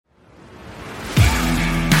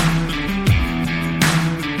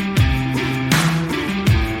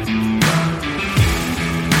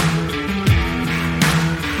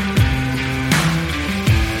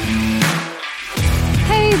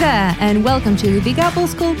and welcome to the Big Apple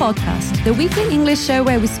School Podcast, the weekly English show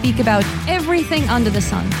where we speak about everything under the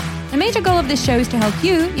sun. The major goal of this show is to help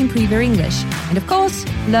you improve your English and, of course,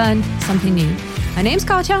 learn something new. My name's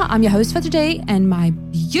Katja, I'm your host for today, and my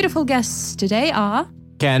beautiful guests today are...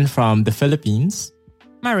 Ken from the Philippines.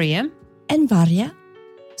 Maria. And Varya.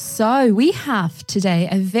 So we have today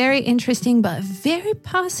a very interesting but very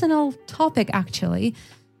personal topic, actually,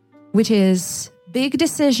 which is big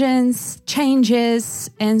decisions, changes,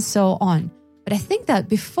 and so on. But I think that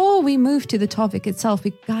before we move to the topic itself,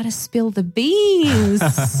 we gotta spill the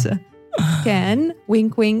beans. Ken,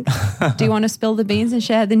 wink, wink. Do you want to spill the beans and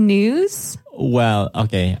share the news? Well,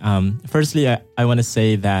 okay. Firstly, I want to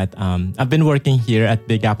say that I've been working here at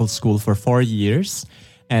Big Apple School for 4 years,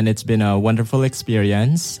 and it's been a wonderful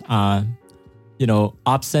experience.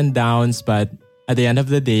 Ups and downs, but at the end of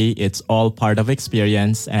the day, it's all part of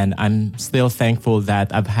experience, and I'm still thankful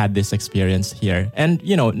that I've had this experience here. And,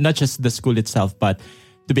 not just the school itself, but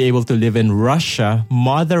to be able to live in Russia,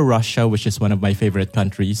 Mother Russia, which is one of my favorite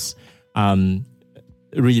countries,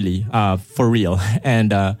 really, for real.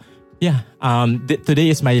 And today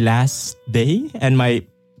is my last day and my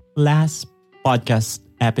last podcast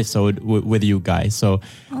episode with you guys. So,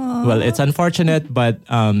 well, it's unfortunate, but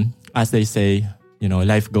as they say,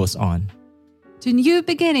 life goes on. To new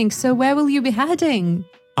beginnings. So where will you be heading?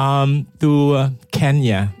 To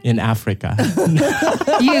Kenya in Africa.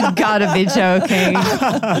 You gotta be joking.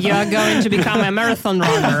 You are going to become a marathon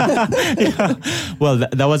runner. Yeah. Well,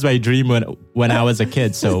 that was my dream when I was a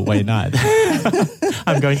kid, so why not?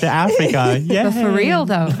 I'm going to Africa. Yeah. But for real,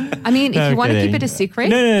 though. I mean, if you want to keep it a secret.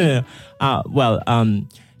 No.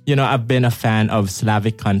 I've been a fan of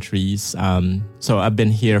Slavic countries. So I've been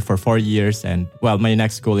here for 4 years. And, my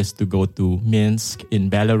next goal is to go to Minsk in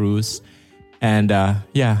Belarus. And,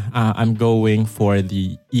 I'm going for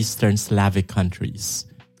the Eastern Slavic countries.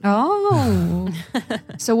 Oh.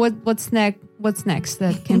 So what's next? What's next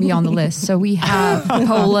that can be on the list? So we have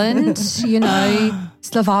Poland,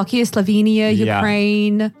 Slovakia, Slovenia,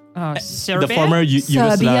 Ukraine. Serbia? The former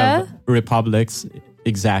Yugoslav republics.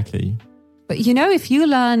 Exactly. But if you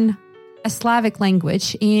learn a Slavic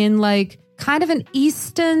language in kind of an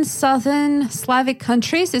Eastern, Southern Slavic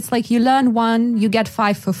countries, it's like you learn one, you get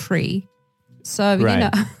 5 for free. So,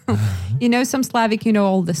 right. Some Slavic,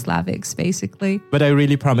 all the Slavics, basically. But I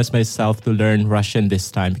really promised myself to learn Russian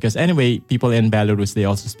this time. Because anyway, people in Belarus, they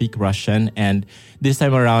also speak Russian. And this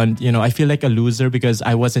time around, I feel like a loser because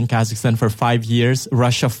I was in Kazakhstan for 5 years,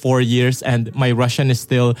 Russia 4 years, and my Russian is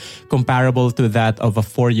still comparable to that of a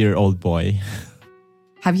 4-year-old boy.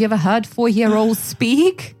 Have you ever heard 4-year-olds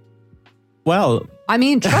speak? Well... I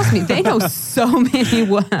mean, trust me, they know so many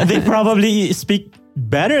words. They probably speak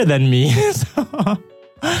better than me.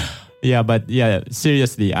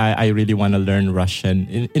 Seriously, I really want to learn Russian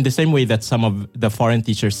in the same way that some of the foreign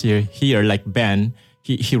teachers here like Ben,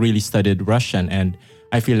 he really studied Russian, and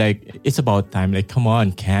I feel like it's about time. Like, come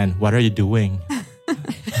on, Ken, what are you doing?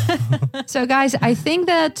 So guys, I think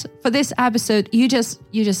that for this episode, you just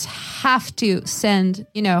have to send,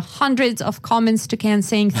 hundreds of comments to Ken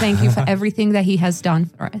saying thank you for everything that he has done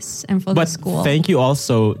for us and for the school. But thank you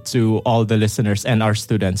also to all the listeners and our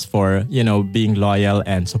students for, being loyal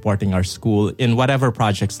and supporting our school in whatever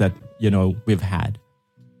projects that, we've had.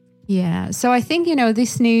 Yeah. So I think,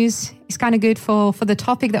 this news is kind of good for the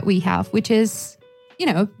topic that we have, which is,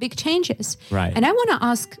 big changes. Right. And I want to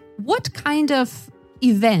ask, what kind of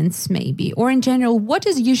events maybe, or in general, what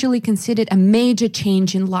is usually considered a major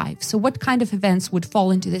change in life? So what kind of events would fall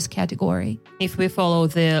into this category? If we follow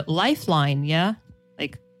the lifeline,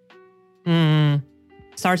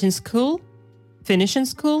 starting school, finishing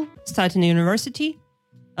school, starting university,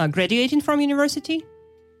 graduating from university,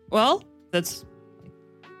 that's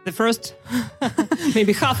the first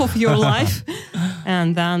maybe half of your life.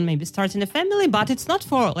 And then maybe starting a family, but it's not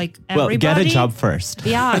for everybody. Well, get a job first.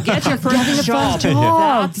 Yeah, get your first job.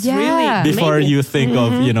 That's really... Before you think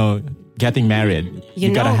of, getting married,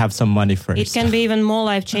 you gotta have some money first. It can be even more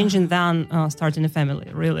life-changing than starting a family,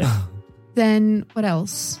 really. Then what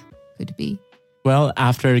else could be? Well,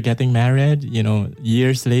 after getting married,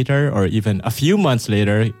 years later or even a few months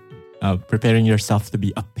later, preparing yourself to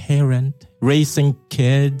be a parent, raising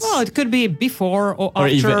kids. Well, it could be before or after,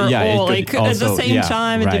 even, or also, at the same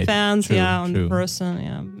time. Right, it depends, true, on the person.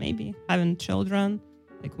 Yeah, maybe having children,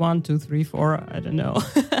 1, 2, 3, 4. I don't know.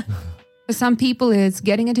 For some people, it's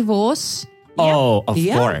getting a divorce. Oh, of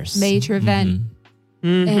course. Major event.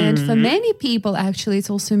 Mm-hmm. And for many people, actually, it's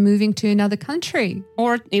also moving to another country.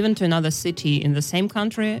 Or even to another city in the same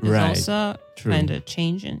country is also kind of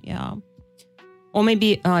changing, yeah. Or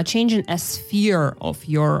maybe changing a sphere of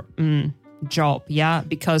your job. Yeah,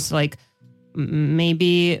 because like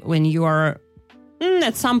maybe when you are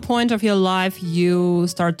at some point of your life, you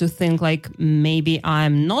start to think like maybe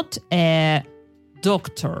I'm not a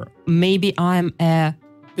doctor, maybe I'm a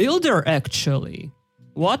builder actually.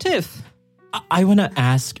 What if? I want to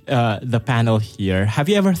ask the panel here, have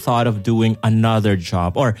you ever thought of doing another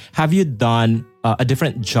job, or have you done a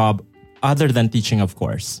different job other than teaching, of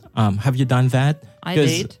course? Have you done that? I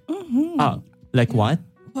did. Like what?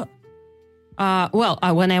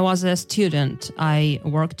 When I was a student, I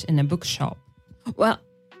worked in a bookshop. Well,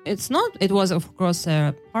 it was, of course,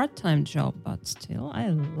 a part-time job, but still, I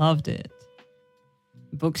loved it.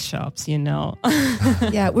 Bookshops, you know.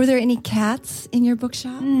 Yeah. Were there any cats in your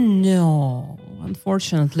bookshop? No,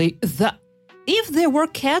 unfortunately. If there were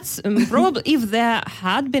cats, probably, if there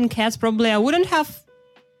had been cats, probably I wouldn't have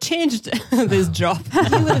changed this job.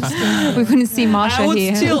 We wouldn't see Masha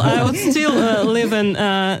here. I would still live in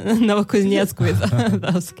Novokuznetsk with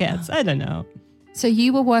those cats. I don't know. So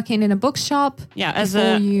you were working in a bookshop. Yeah, as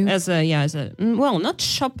a not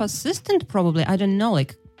shop assistant, probably. I don't know,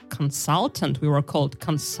 like consultant. We were called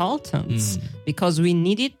consultants because we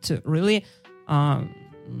needed to really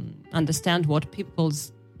understand what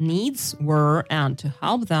people's needs were and to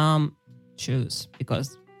help them choose,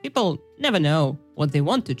 because people never know what they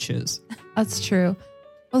want to choose. That's true.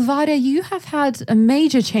 Well, Vada, you have had a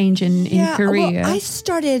major change in career. Well, I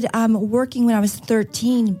started working when I was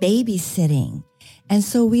 13, babysitting. And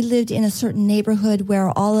so we lived in a certain neighborhood where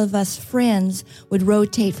all of us friends would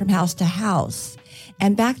rotate from house to house.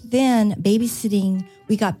 And back then, babysitting,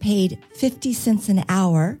 we got paid 50 cents an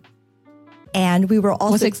hour. And we were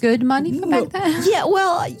also... Was it good money for back then? Yeah,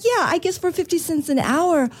 I guess for 50 cents an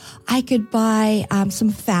hour, I could buy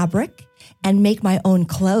some fabric and make my own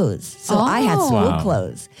clothes. So I had school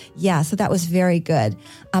clothes. Yeah, so that was very good.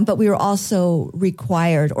 But we were also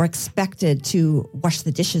required or expected to wash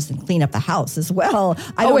the dishes and clean up the house as well.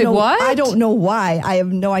 I don't know, what? I don't know why. I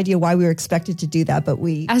have no idea why we were expected to do that, but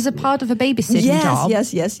we... As a part of a babysitting job?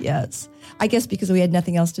 Yes. I guess because we had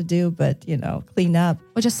nothing else to do but, clean up.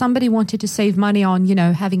 Or just somebody wanted to save money on,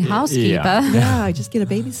 having a housekeeper. Yeah, just get a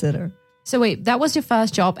babysitter. So wait, that was your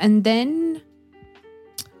first job. And then...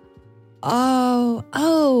 Well,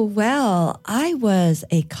 I was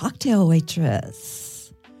a cocktail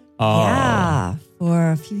waitress. Oh. Yeah,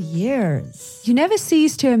 for a few years. You never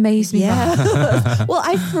cease to amaze me. Yeah. Well,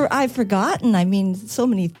 I've forgotten. I mean, so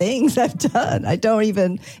many things I've done. I don't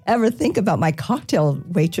even ever think about my cocktail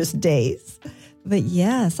waitress days. But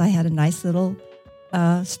yes, I had a nice little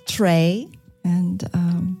tray, and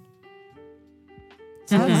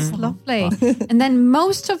That's lovely. And then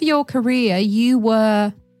most of your career, you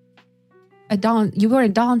were a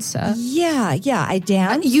dancer. Yeah, I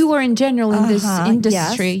danced. You were in general in this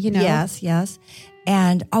industry, Yes.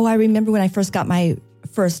 And I remember when I first got my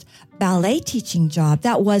first ballet teaching job.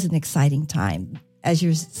 That was an exciting time. As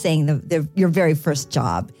you're saying, your very first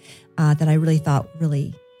job that I really thought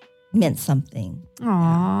really meant something.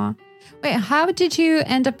 Aww. Wait, how did you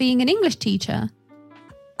end up being an English teacher?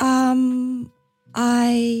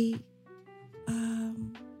 I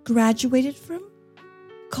graduated from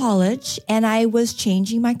college and I was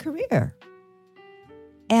changing my career.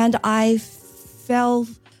 And I fell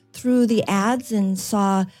through the ads and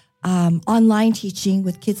saw online teaching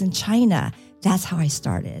with kids in China. That's how I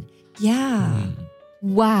started. Yeah.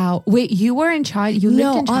 Wow. Wait, you were in China? You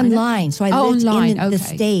lived in China? Online. So I lived online. in the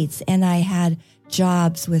States and I had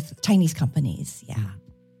jobs with Chinese companies. Yeah.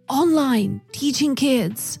 Online, teaching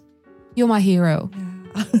kids. You're my hero.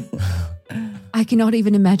 I cannot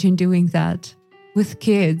even imagine doing that with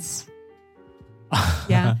kids.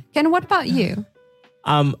 Yeah. Ken, what about you?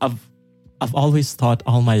 I've always thought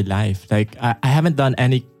all my life, like I haven't done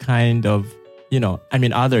any kind of,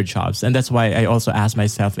 other jobs. And that's why I also asked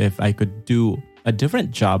myself if I could do a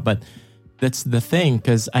different job. But that's the thing,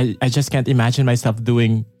 because I just can't imagine myself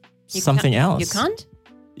doing something else. You can't?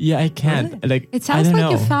 Yeah, I can't. Really? Like, it sounds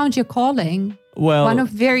like you found your calling. Well, one of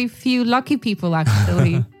very few lucky people,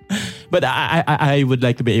 actually. But I would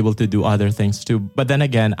like to be able to do other things too. But then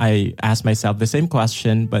again, I ask myself the same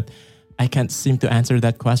question, but I can't seem to answer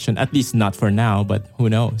that question, at least not for now, but who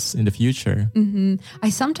knows in the future. Mm-hmm. I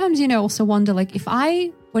sometimes, also wonder, like, if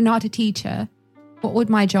I were not a teacher, what would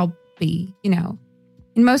my job be,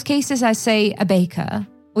 In most cases, I say a baker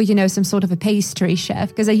or, some sort of a pastry chef,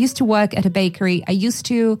 because I used to work at a bakery. I used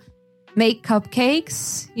to make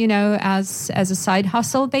cupcakes, as a side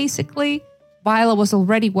hustle, basically, while I was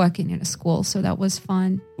already working in a school. So that was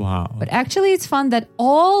fun. Wow. But actually, it's fun that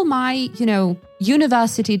all my,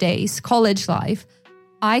 university days, college life,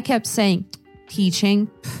 I kept saying, teaching,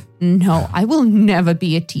 no, I will never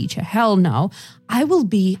be a teacher. Hell no. I will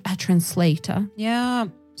be a translator. Yeah,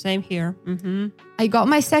 same here. I got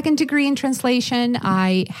my second degree in translation.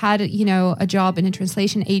 I had, a job in a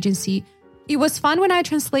translation agency. It was fun when I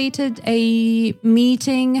translated a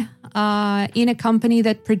meeting in a company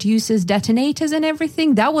that produces detonators and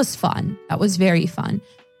everything. That was fun. That was very fun.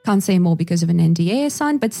 Can't say more because of an NDA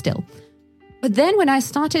assigned, but still. But then when I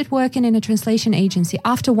started working in a translation agency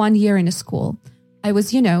after 1 year in a school, I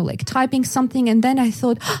was, typing something, and then I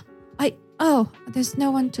thought, there's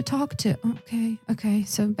no one to talk to. Okay.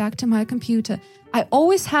 So back to my computer. I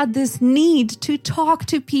always had this need to talk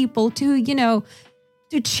to people, to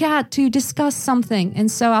chat, to discuss something.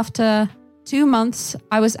 And so after 2 months,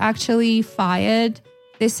 I was actually fired.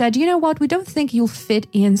 They said, you know what? We don't think you'll fit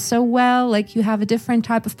in so well. Like, you have a different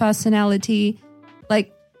type of personality.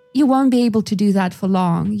 Like, you won't be able to do that for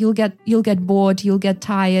long. You'll get bored. You'll get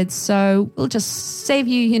tired. So we'll just save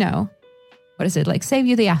you, save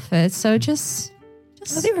you the effort. So just.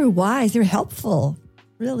 Well, they were wise. They were helpful.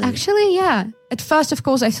 Really. Actually, yeah. At first, of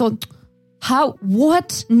course, I thought,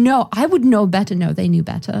 what? No, I would know better. No, they knew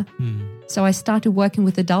better. So I started working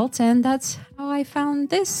with adults, and that's how I found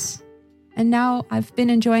this. And now I've been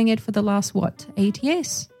enjoying it for the last, 8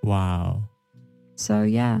 years? Wow. So,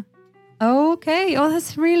 yeah. Okay. Oh,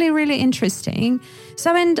 that's really, really interesting.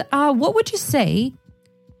 So, and what would you say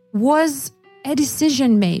was a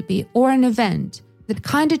decision maybe or an event that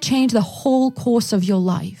kind of changed the whole course of your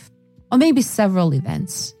life? Or maybe several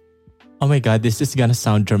events? Oh my God, this is going to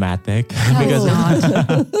sound dramatic. Because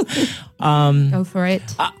go for it.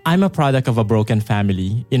 I'm a product of a broken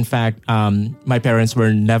family. In fact, my parents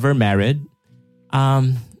were never married.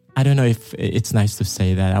 I don't know if it's nice to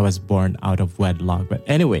say that I was born out of wedlock, but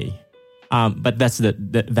anyway, but that's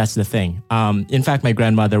the thing. In fact, my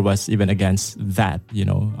grandmother was even against that,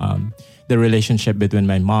 the relationship between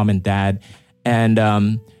my mom and dad. And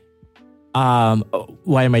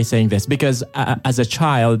why am I saying this? Because as a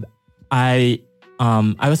child, I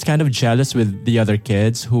was kind of jealous with the other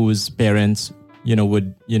kids whose parents,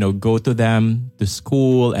 would, go to them to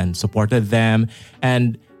school and supported them.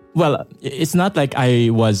 And well, it's not like I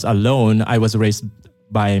was alone. I was raised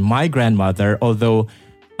by my grandmother, although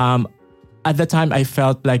at the time I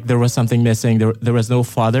felt like there was something missing. There was no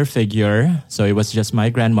father figure. So it was just my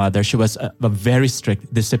grandmother. She was a very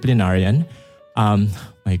strict disciplinarian.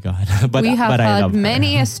 My God. But we have I love heard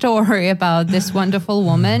many a story about this wonderful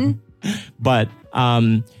woman. But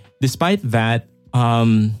despite that,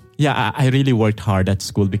 I really worked hard at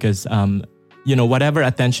school because, whatever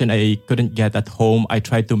attention I couldn't get at home, I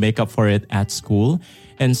tried to make up for it at school.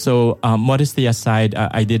 And so modesty aside,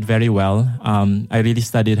 I did very well. I really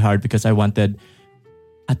studied hard because I wanted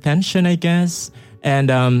attention, I guess. And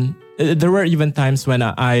there were even times when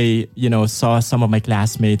I saw some of my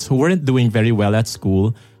classmates who weren't doing very well at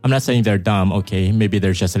school. I'm not saying they're dumb, okay? Maybe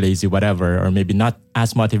they're just lazy, whatever, or maybe not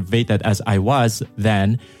as motivated as I was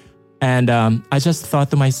then. And I just thought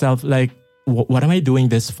to myself, like, what am I doing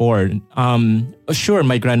this for? Sure,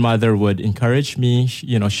 my grandmother would encourage me.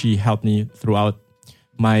 She helped me throughout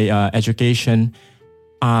my education.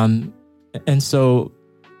 And so,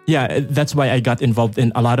 that's why I got involved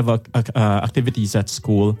in a lot of activities at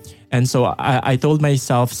school. And so I told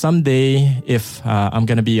myself someday, if I'm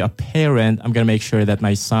going to be a parent, I'm going to make sure that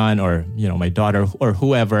my son or, my daughter or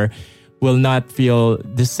whoever will not feel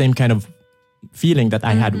the same kind of feeling that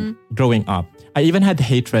I had growing up. I even had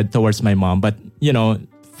hatred towards my mom, but,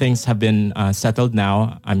 things have been settled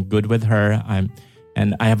now. I'm good with her.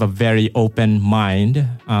 And I have a very open mind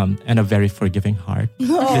and a very forgiving heart,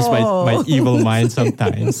 despite my evil mind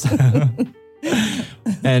sometimes.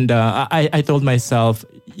 And I told myself,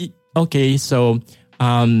 okay, so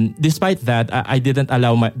despite that, I didn't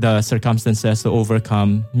allow the circumstances to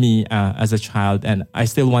overcome me as a child. And I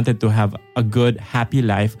still wanted to have a good, happy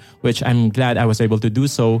life, which I'm glad I was able to do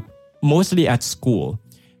so, mostly at school.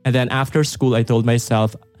 And then after school, I told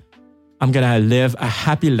myself, I'm going to live a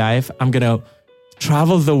happy life. I'm going to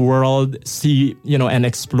travel the world, see, and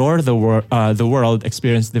explore the world,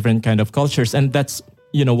 experience different kind of cultures. And that's,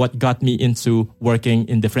 what got me into working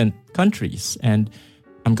in different countries. And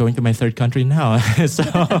I'm going to my third country now.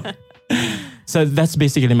 So that's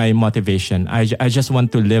basically my motivation. I just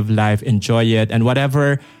want to live life, enjoy it, and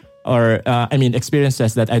whatever,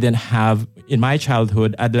 experiences that I didn't have in my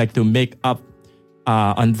childhood, I'd like to make up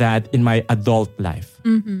on that in my adult life.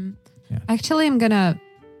 Mm-hmm. Yeah. Actually, I'm going to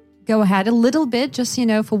go ahead a little bit, just,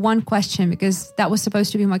 for one question, because that was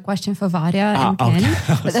supposed to be my question for Varya and Ken.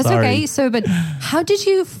 Okay. But that's okay. So, but how did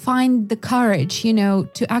you find the courage,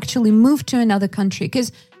 to actually move to another country?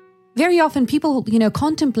 Because very often people,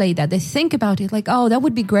 contemplate that. They think about it like, oh, that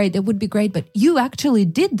would be great. That would be great. But you actually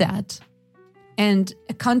did that. And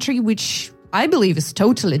a country which I believe is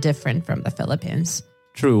totally different from the Philippines.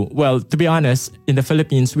 True. Well, to be honest, in the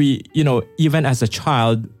Philippines, we, even as a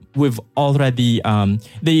child, we've already,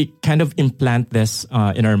 they kind of implant this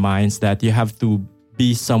in our minds that you have to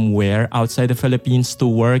be somewhere outside the Philippines to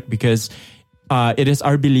work because it is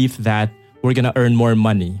our belief that we're going to earn more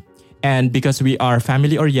money. And because we are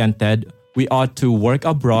family oriented, we ought to work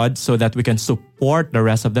abroad so that we can support the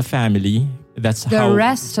rest of the family. That's the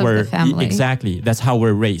rest of the family. Exactly. That's how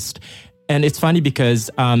we're raised. And it's funny because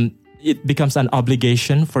it becomes an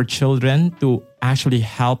obligation for children to actually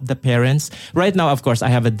help the parents. Right now, of course, I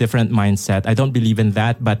have a different mindset. I don't believe in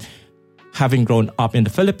that. But having grown up in the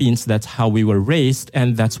Philippines, that's how we were raised.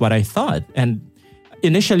 And that's what I thought. And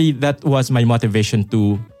initially, that was my motivation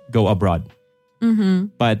to go abroad. Mm-hmm.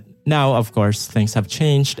 But now, of course, things have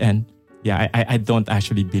changed. And yeah, I don't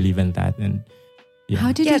actually believe in that. And yeah.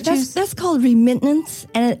 How did you choose? That's called remittance,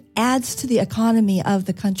 and it adds to the economy of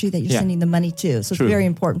the country that you're sending the money to. So True. It's very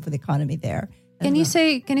important for the economy there. Can you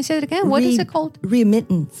say it again? What is it called?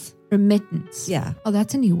 Remittance. Remittance. Yeah. Oh,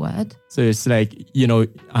 that's a new word. So it's like, you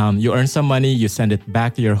earn some money, you send it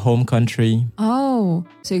back to your home country. Oh,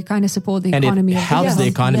 so you kind of support the And economy. it helps the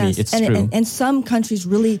economy. Yes. It's and, true. And some countries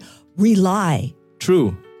really rely.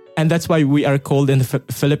 True. And that's why we are called in the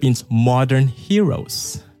Philippines modern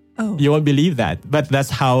heroes. Oh. You won't believe that. But that's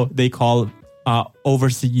how they call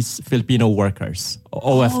overseas Filipino workers.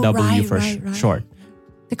 OFW for short.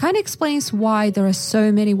 That kind of explains why there are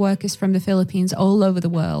so many workers from the Philippines all over the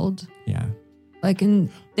world. Yeah.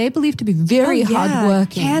 And they believe to be very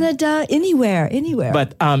hardworking. Canada, anywhere.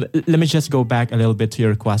 But let me just go back a little bit to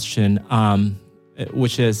your question,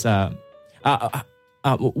 which is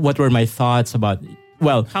what were my thoughts about,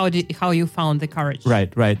 well... How you found the courage.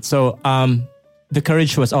 Right. So the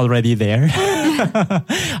courage was already there.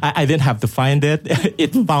 I didn't have to find it.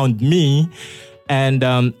 It found me. And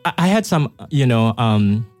I had some,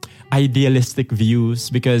 idealistic views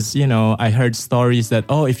because, I heard stories that,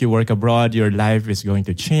 if you work abroad, your life is going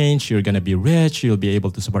to change. You're going to be rich. You'll be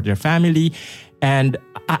able to support your family. And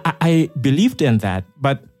I believed in that.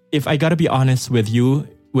 But if I got to be honest with you,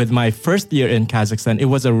 with my first year in Kazakhstan, it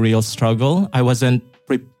was a real struggle. I wasn't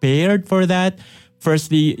prepared for that.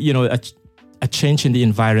 Firstly, a change in the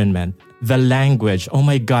environment, the language. Oh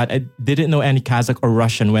my God, I didn't know any Kazakh or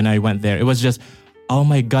Russian when I went there. It was just, oh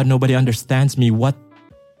my God, nobody understands me. What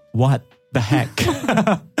the heck?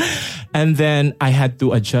 And then I had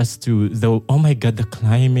to adjust to the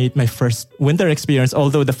climate, my first winter experience,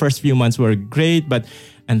 although the first few months were great,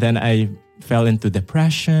 and then I fell into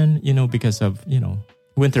depression, because of,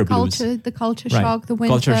 winter blues. The culture shock, the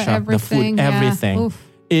winter, culture shock, everything. The food, everything. Oof.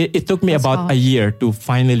 It took me about a year to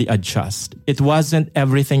finally adjust. It wasn't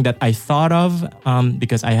everything that I thought of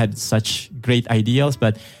because I had such great ideals,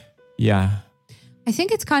 but yeah. I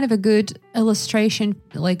think it's kind of a good illustration,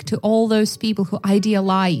 to all those people who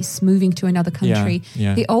idealize moving to another country.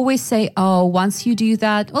 Yeah. They always say, once you do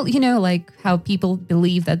that, well, how people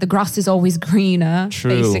believe that the grass is always greener,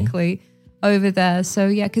 basically, over there. So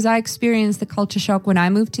yeah, because I experienced the culture shock when I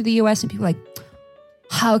moved to the US, and people were like,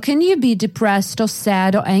 how can you be depressed or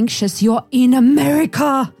sad or anxious? You're in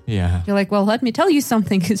America. Yeah. You're like, well, let me tell you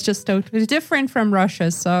something. It's just totally different from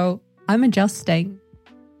Russia. So I'm adjusting.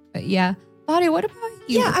 But yeah. Bari, what about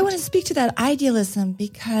you? Yeah, I want to speak to that idealism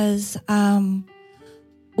because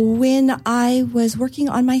when I was working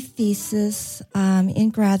on my thesis in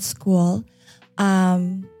grad school,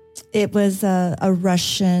 it was a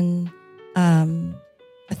Russian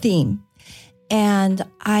theme. And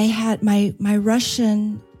I had my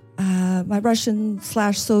Russian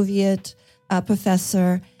 / Soviet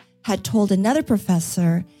professor had told another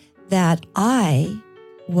professor that I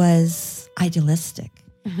was idealistic.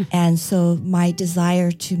 And so my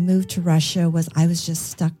desire to move to Russia I was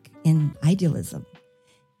just stuck in idealism.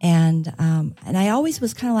 And I always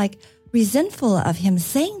was kind of like resentful of him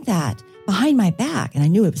saying that behind my back. And I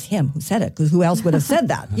knew it was him who said it, because who else would have said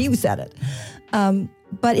that? He said it.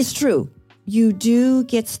 But it's true. You do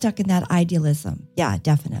get stuck in that idealism. Yeah,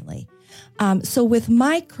 definitely. So with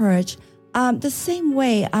my courage, the same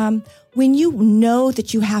way, when you know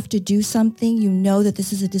that you have to do something, you know that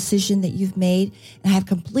this is a decision that you've made, and I have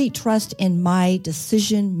complete trust in my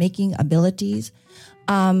decision-making abilities,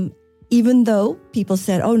 even though people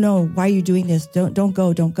said, oh no, why are you doing this? Don't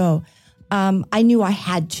go. I knew I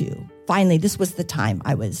had to. Finally, this was the time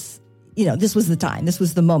this was the time. This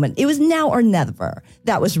was the moment. It was now or never.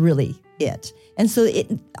 That was really it. And so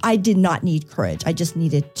I did not need courage. I just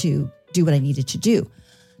needed to do what I needed to do.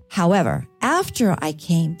 However, after I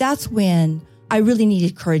came, that's when I really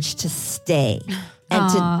needed courage to stay and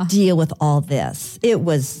to deal with all this. It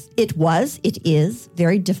is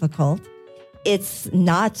very difficult. It's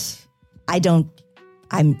not, I don't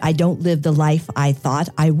live the life I thought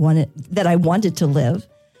I wanted to live.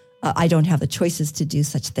 I don't have the choices to do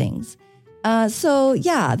such things. So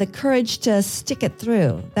yeah, the courage to stick it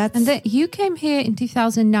through. And then you came here in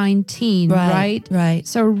 2019, right? Right.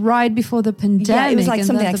 So right before the pandemic. Yeah, it was like and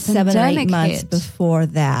something then like the 7 or 8 months hit. before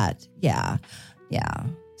that. Yeah.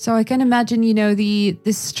 So I can imagine,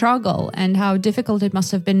 the struggle and how difficult it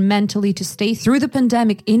must have been mentally to stay through the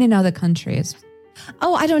pandemic in another country.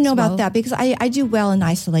 Oh, I don't know about that because I do well in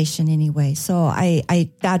isolation anyway. So I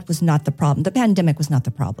that was not the problem. The pandemic was not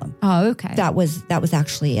the problem. Oh, okay. That was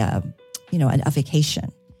actually a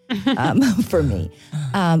vacation for me.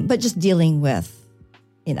 But just dealing with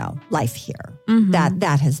life here,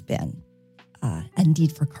 that has been a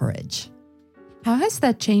need for courage. How has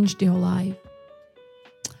that changed your life?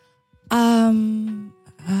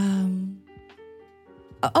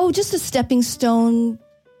 Just a stepping stone.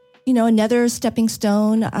 Another stepping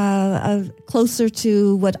stone, closer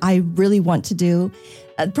to what I really want to do.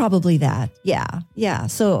 Probably that. Yeah.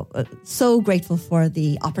 So grateful for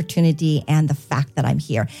the opportunity and the fact that I'm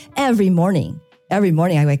here. Every morning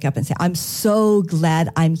I wake up and say, I'm so glad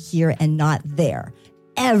I'm here and not there.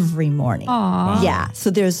 Every morning. Aww. Yeah. So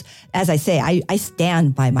there's, as I say, I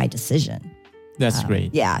stand by my decision. That's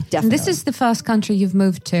great. Yeah, definitely. And this is the first country you've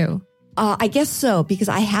moved to. I guess so, because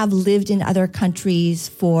I have lived in other countries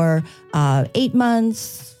for 8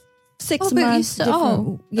 months, 6 months.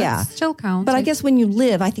 That still counts. But I guess when you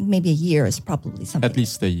live, I think maybe a year is probably something. At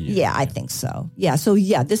least a year. Yeah, I think so. Yeah, so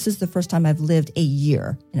this is the first time I've lived a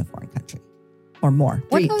year in a foreign country or more.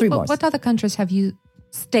 Three more. What other countries have you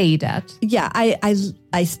stayed at? Yeah,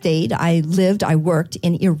 I stayed. I worked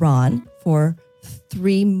in Iran for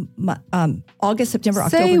 3 months. August, September,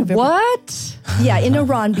 October, Say November. what? Yeah, in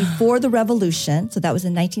Iran before the revolution. So that was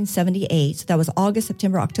in 1978. So that was August,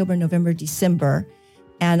 September, October, November, December.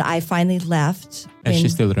 And I finally left. And she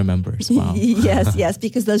still remembers. Wow. Yes,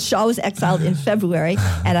 because the Shah was exiled in February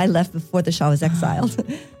and I left before the Shah was exiled.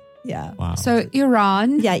 Yeah. Wow. So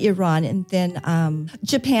Iran. Yeah, Iran. And then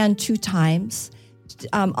Japan 2 times.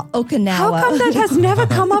 Okinawa. How come that has never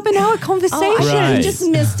come up in our conversation? Right. You just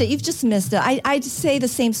missed it. You've just missed it. I just say the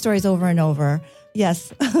same stories over and over.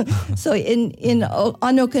 Yes. So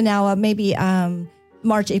on Okinawa, maybe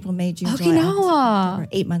March, April, May, June, July, Okinawa. or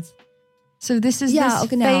 8 months. So this is this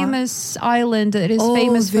Okinawa. famous island that is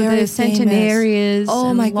famous for the very centenarians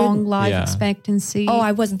and my long life Yeah. expectancy. Oh,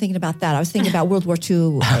 I wasn't thinking about that. I was thinking about World War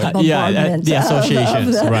II bombardment. the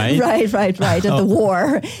associations, right? Right. Of the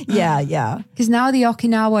war. Yeah. Because now the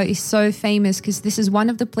Okinawa is so famous because this is one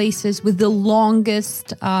of the places with the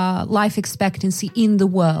longest life expectancy in the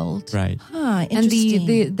world. Right. Huh, And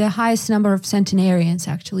interesting. the highest number of centenarians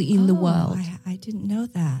actually in the world. I didn't know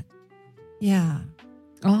that. Yeah.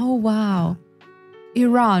 Oh, wow.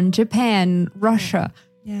 Iran, Japan, Russia.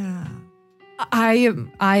 Yeah.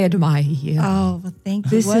 I admire you. Oh, well, thank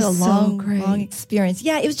you. This What is a so long, great. long experience.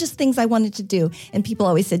 Yeah, it was just things I wanted to do. And people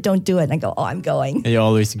always said, don't do it. And I go, oh, I'm going. And you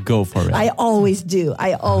always go for it. I always do.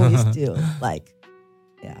 Like,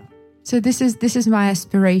 yeah. So this is my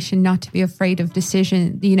aspiration, not to be afraid of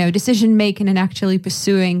decision making and actually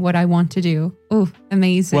pursuing what I want to do. Oh,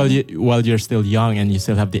 amazing. Well, you're still young and you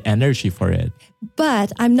still have the energy for it.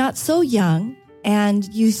 But I'm not so young and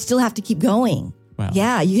you still have to keep going. Wow.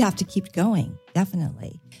 Yeah, you have to keep going.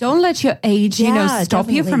 Definitely. Don't let your age, stop you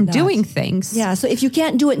definitely from not. doing things. Yeah. So if you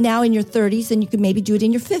can't do it now in your 30s, then you could maybe do it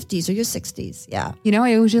in your 50s or your 60s. Yeah.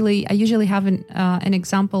 I usually have an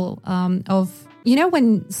example of,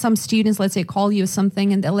 when some students, let's say, call you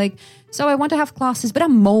something and they're like, so I want to have classes, but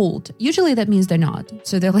I'm mold. Usually that means they're not.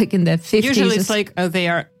 So they're like in their 50s. Usually it's like they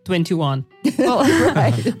are 21. Well,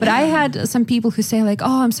 right. But I had some people who say like,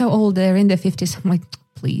 oh, I'm so old. They're in their 50s. I'm like,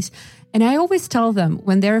 please. And I always tell them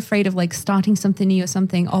when they're afraid of like starting something new or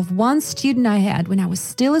something, of one student I had when I was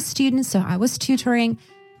still a student. So I was tutoring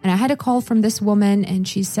and I had a call from this woman and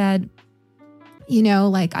she said,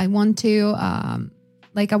 I want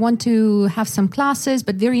to have some classes,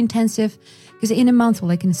 but very intensive because in a month or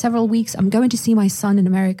like in several weeks, I'm going to see my son in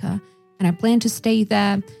America and I plan to stay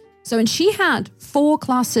there. So, and she had 4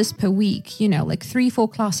 classes per week,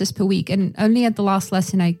 3-4 classes per week. And only at the last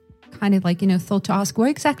lesson, I kind of thought to ask, where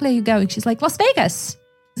exactly are you going? She's like, Las Vegas.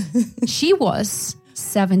 She was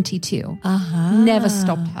 72. Never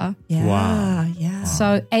stopped her. Yeah. Wow. Yeah.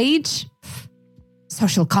 So age,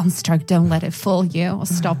 social construct, don't let it fool you or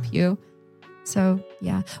stop you. So,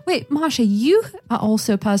 yeah. Wait, Masha, you are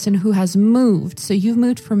also a person who has moved. So you've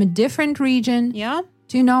moved from a different region Yeah.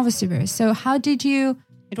 to Novosibirsk. So how did you...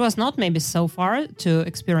 It was not maybe so far to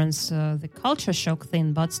experience the culture shock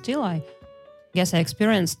thing, but still, I guess I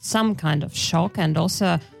experienced some kind of shock. And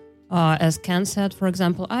also, as Ken said, for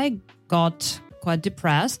example, I got quite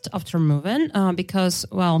depressed after moving because,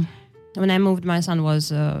 well, when I moved, my son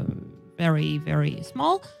was very, very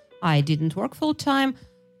small. I didn't work full time.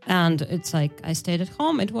 And it's like I stayed at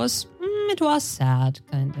home. It was sad,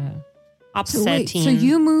 kind of upsetting. So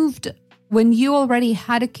you moved when you already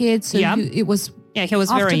had a kid. So Yeah. it was... Yeah, he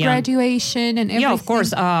was after very young. graduation and everything. Yeah, of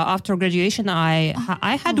course. After graduation, I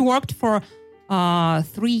had worked for 3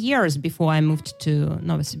 years before I moved to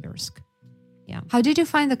Novosibirsk. Yeah. How did you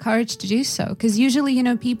find the courage to do so? Because usually,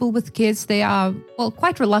 people with kids, they are,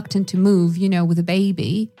 quite reluctant to move, with a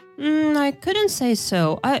baby. I couldn't say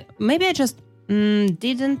so. I just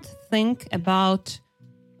didn't think about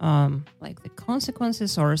like the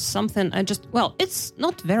consequences or something. It's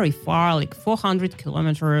not very far, like 400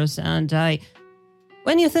 kilometers, and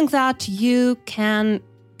when you think that you can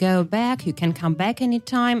go back, you can come back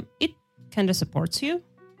anytime, it kind of supports you.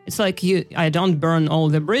 It's like I don't burn all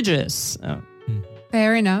the bridges.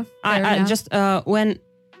 Fair enough. I just, when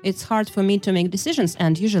it's hard for me to make decisions,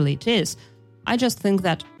 and usually it is, I just think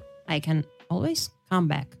that I can always come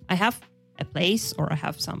back. I have a place or I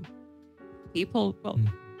have some people. Well,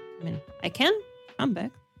 I mean, I can come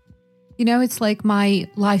back. It's like my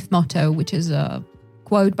life motto, which is a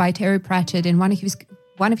quote by Terry Pratchett. In one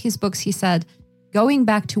of his books, he said, going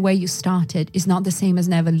back to where you started is not the same as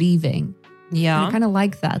never leaving. Yeah. And I kind of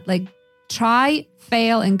like that. Like, try,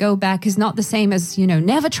 fail, and go back is not the same as,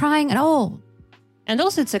 never trying at all. And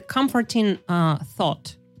also, it's a comforting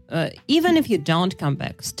thought. Even if you don't come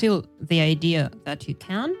back, still the idea that you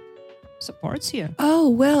can supports you. Oh,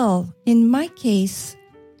 well, in my case,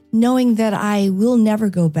 knowing that I will never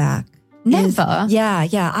go back. Never?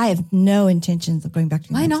 Yeah. I have no intentions of going back to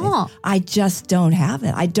the Why United not? States. I just don't have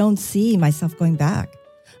it. I don't see myself going back.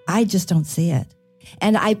 I just don't see it.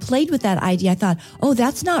 And I played with that idea. I thought, oh,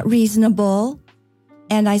 that's not reasonable.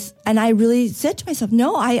 And I really said to myself,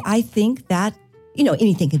 no, I think that,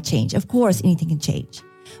 anything can change. Of course, anything can change.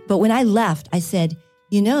 But when I left, I said,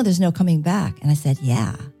 there's no coming back. And I said,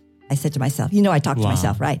 yeah. I said to myself, I talk to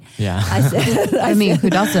myself, right? Yeah. I said, I mean, who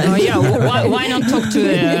doesn't? Oh, yeah. Why not talk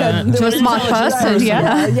to a smart person?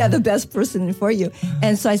 Yeah, the best person for you.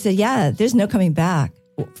 And so I said, yeah, there's no coming back.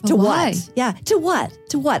 To why? what? Yeah, to what?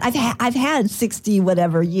 To what? I've had 60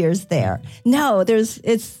 whatever years there. No,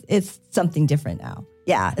 it's something different now.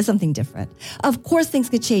 Yeah, it's something different. Of course, things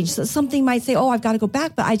could change. So something might say, oh, I've got to go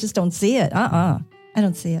back, but I just don't see it. I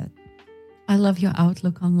don't see it. I love your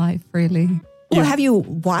outlook on life, really. Well, have you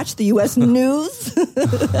watched the U.S. news?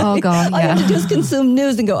 Oh, God, All you yeah. have to do is consume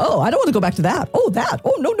news and go, oh, I don't want to go back to that. Oh, that.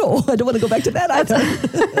 Oh, no. I don't want to go back to that either.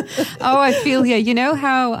 Oh, I feel you. You know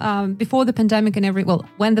how before the pandemic and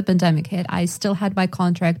when the pandemic hit, I still had my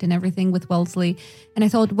contract and everything with Wellesley. And I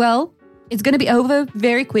thought, well, it's going to be over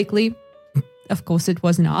very quickly. Of course, it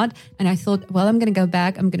was not. And I thought, well, I'm going to go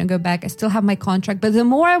back. I still have my contract. But the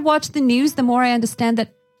more I watch the news, the more I understand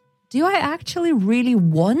that, do I actually really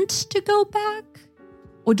want to go back?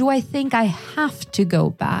 Or do I think I have to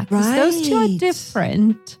go back? 'Cause those two are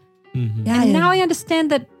different. Mm-hmm. Yeah, And now I understand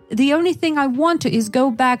that the only thing I want to is go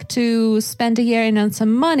back to spend a year and earn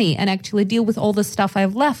some money and actually deal with all the stuff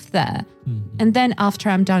I've left there. Mm-hmm. And then after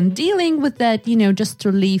I'm done dealing with that, just to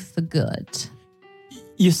leave for good.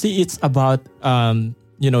 You see, it's about,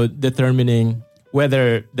 determining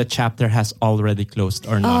whether the chapter has already closed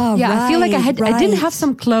or not. Oh, Yeah, I feel like I didn't have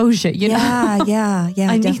some closure, Yeah,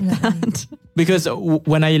 I need definitely. that. Because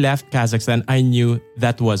when I left Kazakhstan, I knew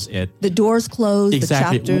that was it. The doors closed,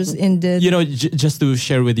 Exactly. the chapters ended. Just to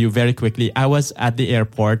share with you very quickly, I was at the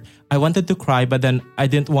airport. I wanted to cry, but then I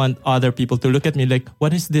didn't want other people to look at me like,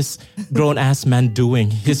 what is this grown-ass man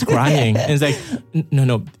doing? He's crying. And it's like,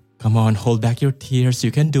 no, come on, hold back your tears.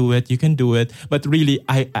 You can do it. But really,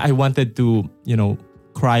 I wanted to,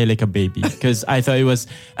 cry like a baby because I thought it was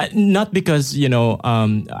not because,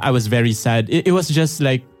 I was very sad. It was just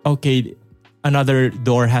like, okay, another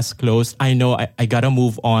door has closed. I know I gotta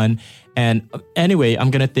move on. And anyway,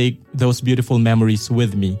 I'm gonna take those beautiful memories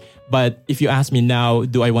with me. But if you ask me now,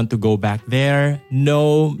 do I want to go back there?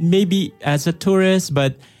 No, maybe as a tourist,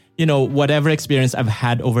 but whatever experience I've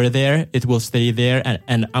had over there, it will stay there,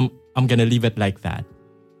 and I'm gonna leave it like that.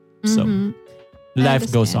 So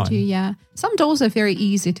life goes on. Too, yeah, some doors are very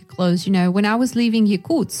easy to close. When I was leaving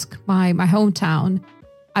Yakutsk, my hometown,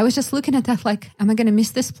 I was just looking at that like, am I going to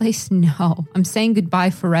miss this place? No, I'm saying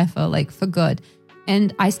goodbye forever, like for good.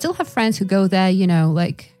 And I still have friends who go there,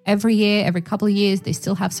 like every year, every couple of years, they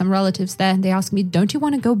still have some relatives there. And they ask me, don't you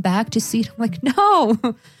want to go back to see it? I'm like, no.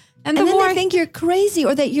 And then they think you're crazy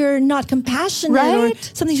or that you're not compassionate or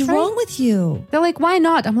something's wrong with you. They're like, why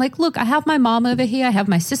not? I'm like, look, I have my mom over here. I have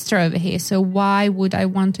my sister over here. So why would I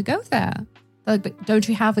want to go there? They're like, but don't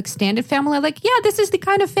you have extended family? I'm like, yeah, this is the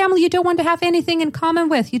kind of family you don't want to have anything in common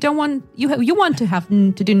with. You don't want, you want to have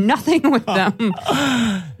to do nothing with them.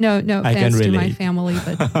 No offense to my family,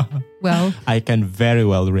 but well. I can very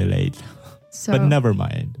well relate, but never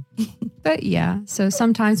mind. But yeah, so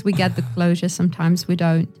sometimes we get the closure, sometimes we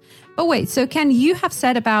don't. But wait, so Ken, you have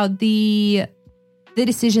said about the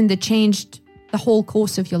decision that changed the whole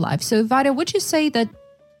course of your life. So Vida, would you say that,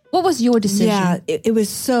 what was your decision? Yeah, it was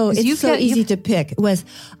so easy to pick. It was,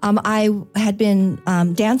 I had been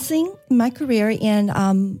dancing in my career in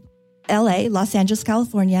LA, Los Angeles,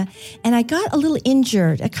 California, and I got a little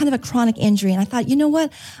injured, a kind of a chronic injury. And I thought, you know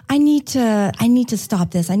what? I need to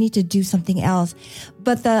stop this. I need to do something else.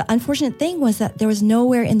 But the unfortunate thing was that there was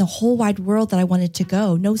nowhere in the whole wide world that I wanted to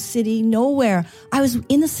go. No city, nowhere. I was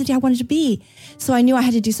in the city I wanted to be. So I knew I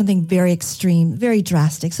had to do something very extreme, very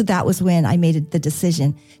drastic. So that was when I made the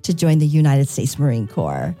decision to join the United States Marine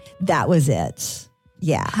Corps. That was it.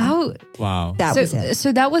 Yeah. How? Wow. That was it.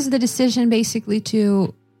 So that was the decision basically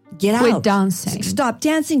to get out. Quit dancing. Stop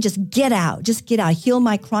dancing. Just get out. Just get out. Heal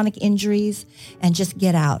my chronic injuries and just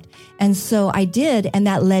get out. And so I did. And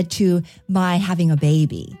that led to my having a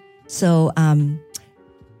baby. So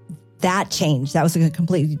that changed. That was a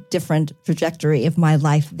completely different trajectory of my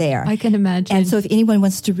life there. I can imagine. And so if anyone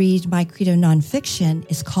wants to read my credo nonfiction,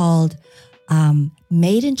 it's called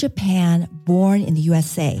Made in Japan, Born in the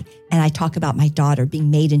USA. And I talk about my daughter being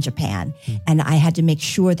made in Japan. And I had to make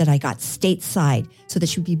sure that I got stateside so that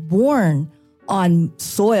she would be born on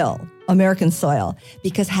soil, American soil.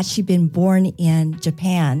 Because had she been born in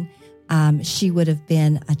Japan, she would have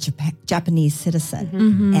been a Japanese citizen.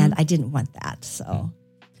 Mm-hmm. And I didn't want that. So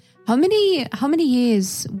how many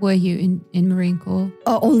years were you in Marine Corps?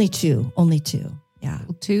 Only two. Yeah.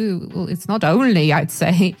 Two. Well, it's not only, I'd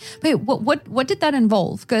say. But what did that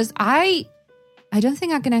involve? Because I don't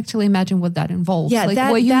think I can actually imagine what that involved. Yeah,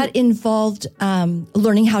 that involved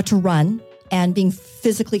learning how to run and being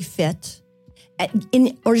physically fit.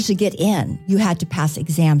 In order to get in, you had to pass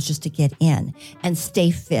exams just to get in and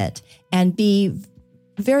stay fit and be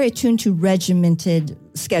very attuned to regimented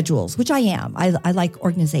schedules, which I am. I like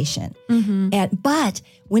organization. Mm-hmm. But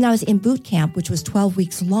when I was in boot camp, which was 12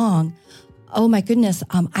 weeks long, oh my goodness,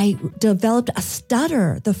 I developed a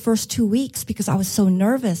stutter the first 2 weeks because I was so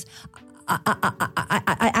nervous.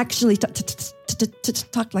 I actually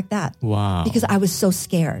talked like that. Wow. Because I was so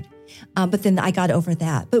scared. But then I got over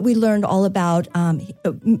that. But we learned all about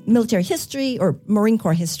military history or Marine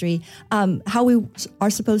Corps history, how we are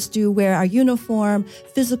supposed to wear our uniform,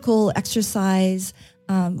 physical exercise,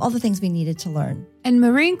 all the things we needed to learn. And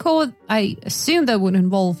Marine Corps, I assume that would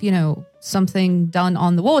involve, something done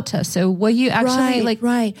on the water. So were you actually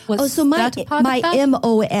right? Was so my that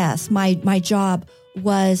MOS, my job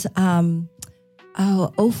was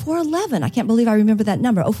 0411. I can't believe I remember that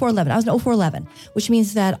number. 0411. I was in 0411, which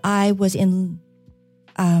means that I was in.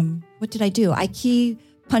 What did I do? I key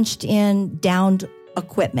punched in downed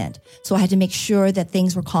equipment. So I had to make sure that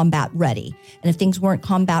things were combat ready. And if things weren't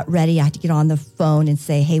combat ready, I had to get on the phone and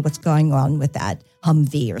say, hey, what's going on with that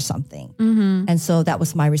Humvee or something? Mm-hmm. And so that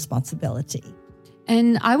was my responsibility.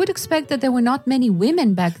 And I would expect that there were not many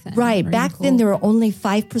women back then. Right. Back then, there were only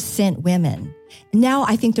 5% women. Now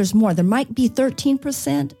I think there's more. There might be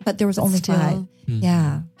 13%, but there was only 5%.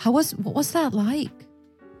 Yeah. What was that like?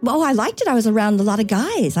 Oh, I liked it. I was around a lot of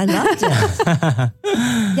guys. I loved it.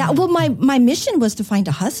 Yeah. Well, my mission was to find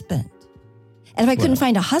a husband. And if I couldn't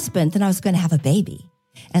find a husband, then I was going to have a baby.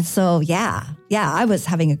 And so, yeah, I was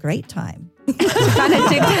having a great time. Kind of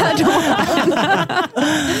take that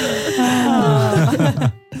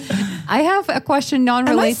one. I have a question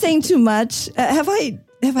non-related. Am I saying too much? Have I?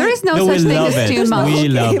 There is no such thing as too much. We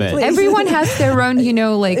love it. Everyone has their own,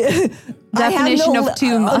 definition of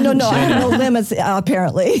too much. No, I have no limits,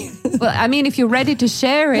 apparently. Well, I mean, if you're ready to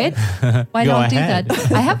share it, why not do that?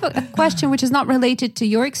 I have a question which is not related to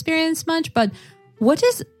your experience much, but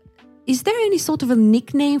is there any sort of a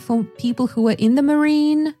nickname for people who are in the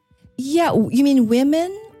Marine? Yeah, you mean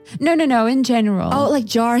women? No, in general. Oh, like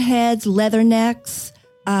jarheads, leathernecks,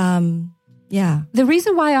 yeah. The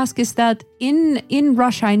reason why I ask is that in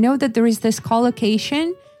Russia, I know that there is this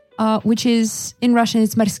collocation, which is in Russian,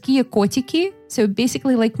 it's морские котики. So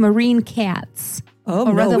basically like marine cats. Oh,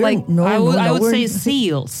 or rather I would say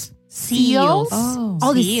seals. Seals?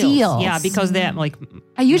 Oh, the seals. Yeah, because they're like...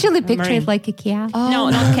 I usually picture marine. it like a cat. No,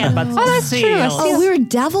 not cat, but that's true. seals. Oh, we were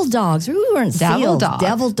devil dogs. We weren't Devil seals. dogs.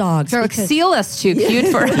 Devil dogs. So because- seal is too cute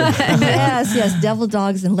for us. yes, devil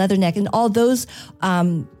dogs and leatherneck, and all those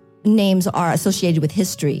names are associated with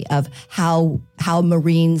history of how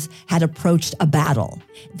Marines had approached a battle.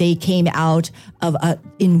 They came out of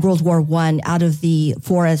in World War I out of the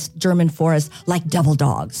forest, German forest, like devil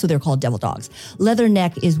dogs. So they're called devil dogs.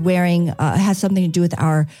 Leatherneck is wearing has something to do with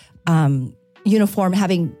our uniform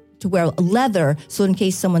having to wear leather, so in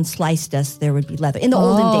case someone sliced us, there would be leather. In the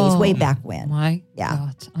olden days, way back when. My Yeah.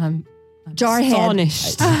 God, I'm Jarhead.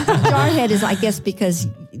 astonished. Jarhead is, I guess, because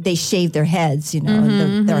they shave their heads,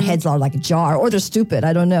 and their heads are like a jar, or they're stupid.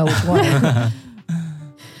 I don't know which one.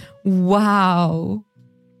 Wow.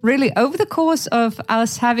 Really, over the course of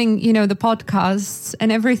us having, the podcasts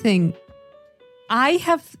and everything,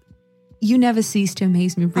 you never cease to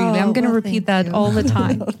amaze me, really. I'm going to repeat that all the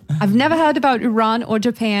time. I've never heard about Iran or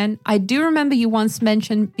Japan. I do remember you once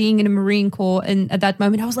mentioned being in a Marine Corps, and at that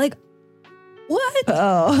moment I was like, what?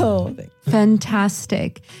 Oh,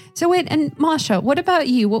 Fantastic. So wait, and Marsha, what about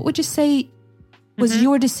you? What would you say was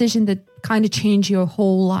your decision that kind of changed your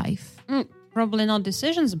whole life? Probably not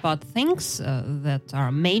decisions, but things that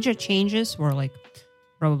are major changes were like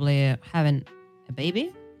probably having a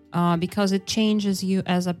baby because it changes you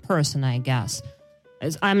as a person, I guess.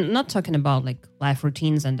 I'm not talking about like life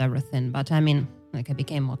routines and everything, but I mean, like I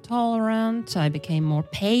became more tolerant, I became more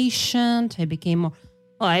patient, I became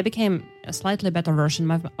a slightly better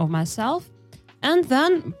version of myself. And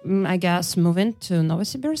then I guess moving to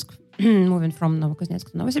Novosibirsk, moving from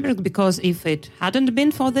Novokuznetsk to Novosibirsk, because if it hadn't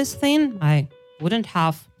been for this thing, I wouldn't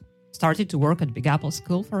have started to work at Big Apple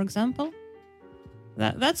School, for example.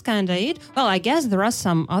 That's kind of it. Well, I guess there are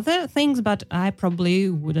some other things, but I probably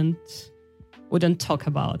wouldn't talk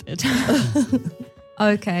about it.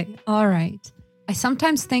 Okay, all right. I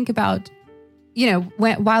sometimes think about,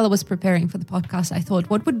 while I was preparing for the podcast, I thought,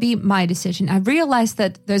 what would be my decision? I realized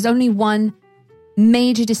that there's only one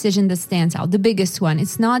major decision that stands out, the biggest one.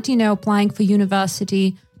 It's not, applying for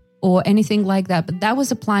university or anything like that, but that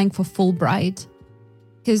was applying for Fulbright.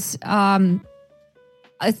 Because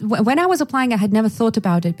when I was applying, I had never thought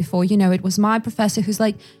about it before. It was my professor who's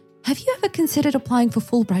like, have you ever considered applying for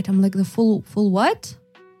Fulbright? I'm like, the full what?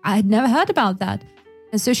 I had never heard about that.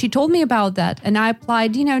 And so she told me about that. And I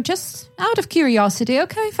applied, just out of curiosity.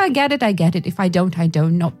 Okay, if I get it, I get it. If I don't, I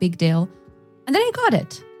don't. Not big deal. And then I got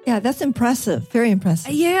it. yeah, that's impressive. Very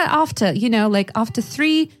impressive. Yeah, after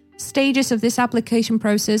 3 stages of this application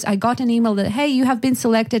process, I got an email that, hey, you have been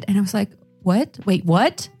selected. And I was like, what? Wait,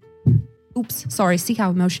 what? Oops, sorry. See how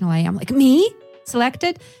emotional I am. Like, me?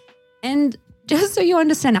 Selected? And just so you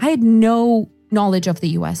understand, I had no knowledge of the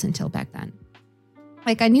US until back then.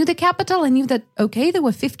 Like, I knew the capital. I knew that, okay, there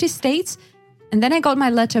were 50 states. And then I got my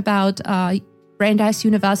letter about Brandeis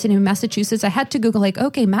University in Massachusetts. I had to Google, like,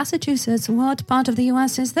 okay, Massachusetts, what part of the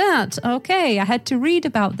US is that? Okay, I had to read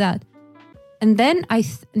about that. And then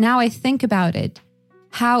now I think about it,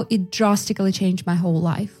 how it drastically changed my whole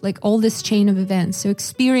life. Like, all this chain of events. So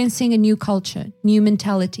experiencing a new culture, new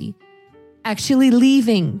mentality, actually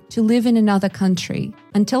leaving to live in another country.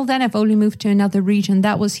 Until then, I've only moved to another region.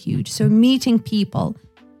 That was huge. So meeting people.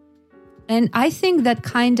 And I think that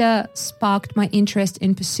kind of sparked my interest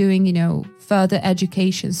in pursuing, further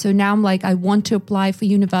education. So now I'm like, I want to apply for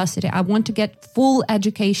university. I want to get full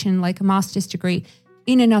education, like a master's degree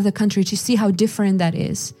in another country, to see how different that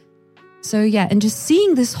is. So yeah, and just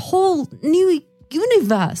seeing this whole new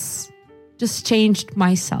universe just changed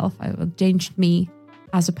myself. It changed me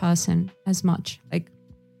as a person as much. Like,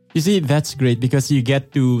 you see, that's great because you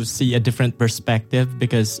get to see a different perspective.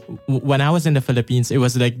 Because when I was in the Philippines, it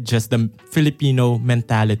was like just the Filipino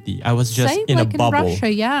mentality. I was just in like a bubble. In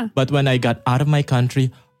Russia, yeah. But when I got out of my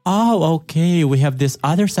country, oh, okay, we have this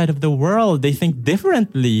other side of the world. They think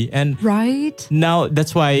differently. And right now,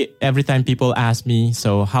 that's why every time people ask me,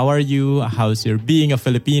 so how are you? How's your being a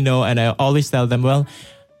Filipino? And I always tell them, well,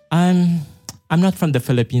 I'm not from the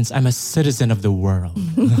Philippines. I'm a citizen of the world.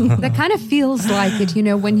 That kind of feels like it,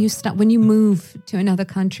 when you move to another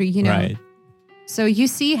country, Right. So you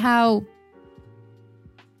see how,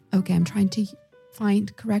 okay, I'm trying to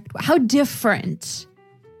find how different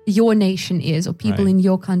your nation is, or people Right. in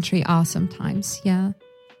your country are sometimes. Yeah.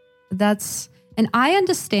 And I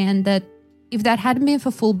understand that if that hadn't been for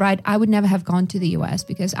Fulbright, I would never have gone to the US,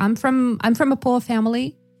 because I'm from a poor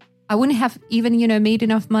family. I wouldn't have even, made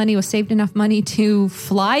enough money or saved enough money to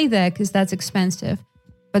fly there, because that's expensive.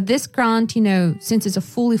 But this grant, since it's a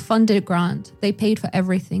fully funded grant, they paid for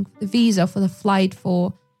everything, the visa, for the flight,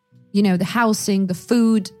 for, the housing, the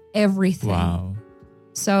food, everything. Wow.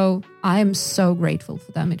 So I am so grateful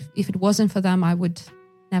for them. If it wasn't for them, I would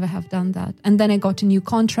never have done that. And then I got a new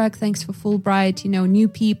contract thanks for Fulbright, new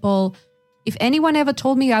people. If anyone ever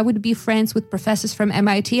told me I would be friends with professors from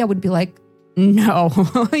MIT, I would be like, no,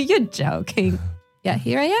 you're joking. Yeah,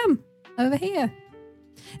 here I am over here.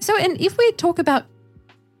 So, and if we talk about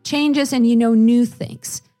changes and, new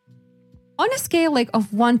things, on a scale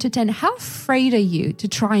of 1 to 10, how afraid are you to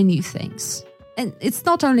try new things? And it's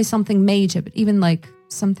not only something major, but even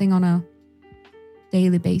something on a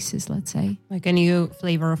daily basis, let's say. Like a new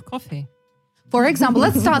flavor of coffee. For example,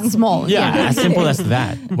 let's start small. Yeah, as simple as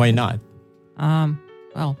that. Why not?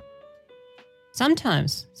 Well,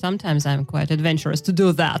 sometimes I'm quite adventurous to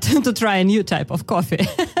do that, to try a new type of coffee.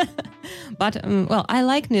 But, I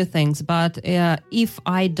like new things, but if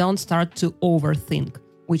I don't start to overthink,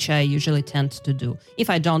 which I usually tend to do. If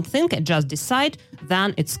I don't think, I just decide,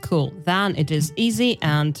 then it's cool. Then it is easy,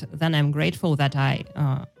 and then I'm grateful that I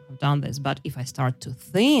have done this. But if I start to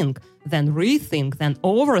think, then rethink, then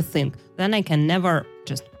overthink, then I can never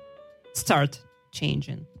just start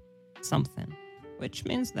changing something, which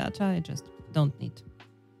means that I just don't need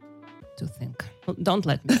to think. Don't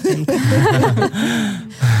let me think.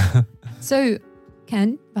 So,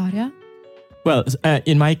 Ken, Varya? Well,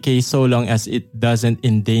 in my case, so long as it doesn't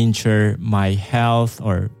endanger my health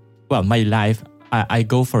or, my life, I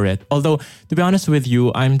go for it. Although, to be honest with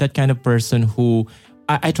you, I'm that kind of person who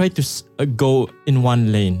I try to go in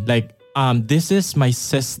one lane. This is my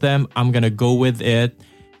system. I'm going to go with it.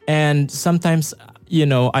 And sometimes,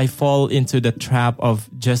 I fall into the trap of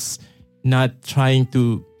just not trying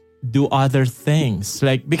to do other things.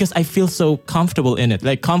 Because I feel so comfortable in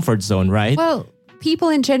it, comfort zone, right? Well, people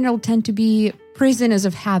in general tend to be prisoners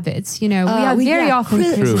of habits. We are very often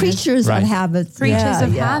creatures of habits. Creatures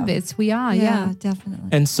of habits. We are, yeah, definitely.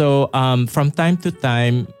 And so from time to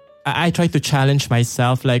time, I try to challenge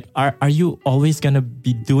myself. Are you always going to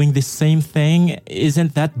be doing the same thing?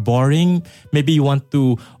 Isn't that boring? Maybe you want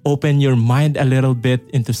to open your mind a little bit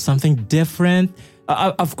into something different.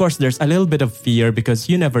 Of course, there's a little bit of fear because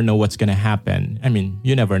you never know what's going to happen. I mean,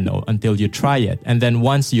 you never know until you try it. And then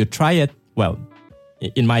once you try it,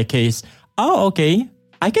 in my case, okay,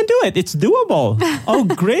 I can do it. It's doable. Oh,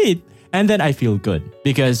 great. And then I feel good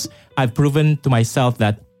because I've proven to myself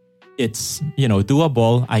that it's,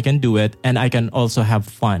 doable. I can do it. And I can also have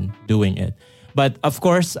fun doing it. But of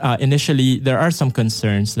course, initially, there are some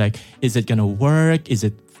concerns is it going to work? Is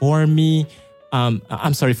it for me?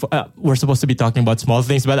 I'm sorry, we're supposed to be talking about small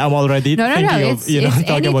things, but I'm already thinking of, it's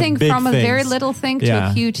talking about big anything from things. A very little thing to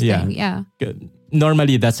a huge thing. Yeah.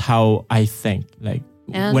 Normally, that's how I think.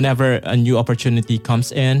 Whenever a new opportunity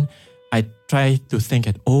comes in, I try to think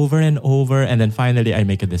it over and over, and then finally I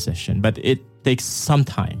make a decision. But it takes some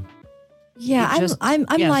time. Yeah, I'm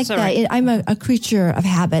like that. I'm a creature of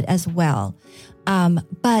habit as well.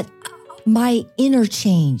 But my inner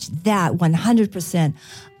change, that 100%,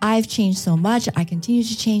 I've changed so much. I continue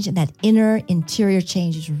to change, and that interior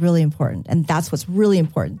change is really important. And that's what's really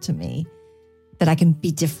important to me, that I can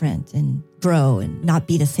be different and grow and not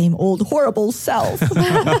be the same old horrible self.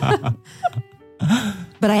 But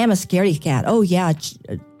I am a scaredy cat. Oh, yeah.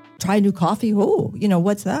 Try new coffee. Oh,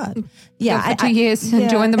 what's that? Yeah. For 2 years and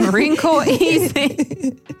join the Marine Corps.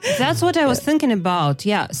 Easy. That's what I was thinking about.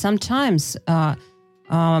 Yeah. Sometimes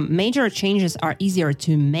major changes are easier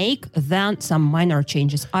to make than some minor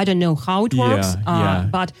changes. I don't know how it works,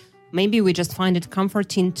 but maybe we just find it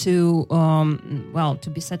comforting to, to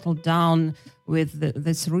be settled down with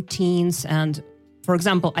these routines. And for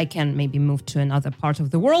example, I can maybe move to another part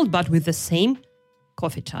of the world, but with the same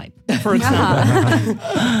coffee type, for example.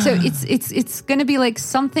 So it's going to be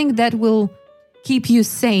something that will keep you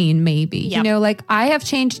sane, maybe. Yep. I have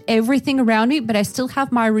changed everything around me, but I still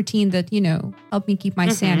have my routine that, help me keep my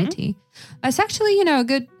sanity. It's actually, a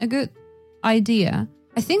good idea.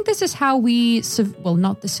 I think this is how we,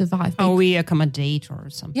 not the survive. How we accommodate or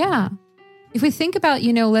something. Yeah. If we think about,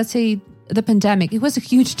 let's say the pandemic, it was a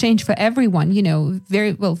huge change for everyone,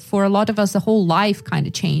 very well, for a lot of us, the whole life kind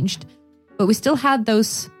of changed. But we still had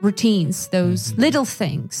those routines, those little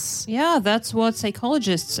things. Yeah, that's what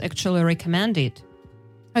psychologists actually recommended.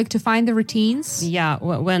 To find the routines? Yeah,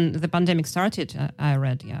 when the pandemic started, I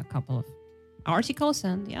read a couple of articles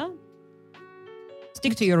and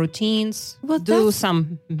stick to your routines, do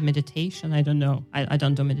some meditation. I don't know. I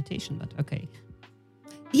don't do meditation, but okay.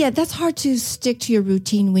 Yeah, that's hard to stick to your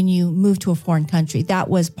routine when you move to a foreign country. That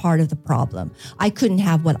was part of the problem. I couldn't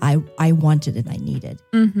have what I wanted and I needed.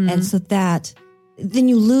 Mm-hmm. And so then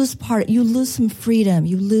you lose some freedom.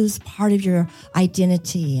 You lose part of your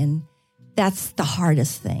identity. And that's the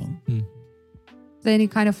hardest thing. Then you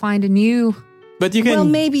kind of find a new... But you can well,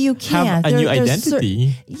 maybe you can have a new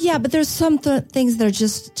identity. Yeah, but there's some things that are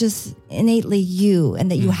just innately you and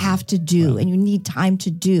that you have to do and you need time to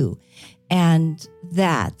do. And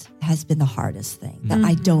that has been the hardest thing, that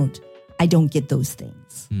I don't get those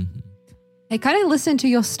things. I kind of listen to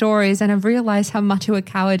your stories and I've realized how much of a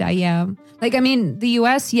coward I am. Like, I mean, the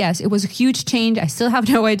US, yes, it was a huge change. I still have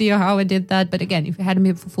no idea how I did that. But again, if it hadn't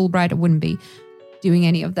been for Fulbright, I wouldn't be doing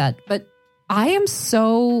any of that. But I'm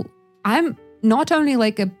not only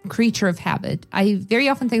like a creature of habit, I very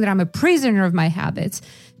often think that I'm a prisoner of my habits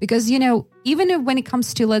because, you know, even when it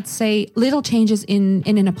comes to, let's say, little changes in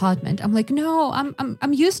an apartment, I'm like, no,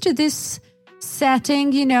 I'm used to this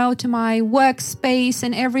setting, you know, to my workspace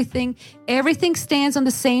and everything. Everything stands on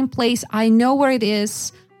the same place. I know where it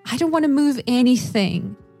is. I don't want to move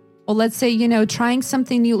anything. Or let's say, you know, trying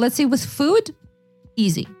something new. Let's say with food,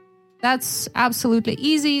 easy. That's absolutely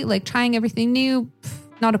easy. Like trying everything new,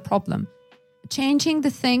 not a problem. Changing the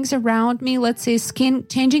things around me, let's say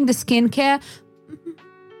changing the skincare,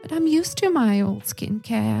 but I'm used to my old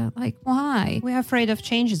skincare. Like, why? We're afraid of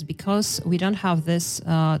changes because we don't have this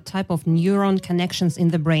type of neuron connections in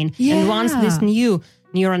the brain. Yeah. And once this new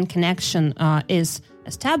neuron connection is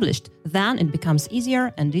established, then it becomes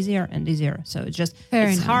easier and easier and easier. So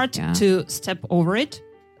it's hard to step over it.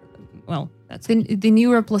 Well, that's the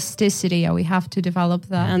neuroplasticity. Yeah, we have to develop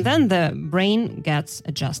that. And then the brain gets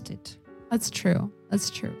adjusted. That's true.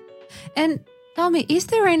 And tell me, is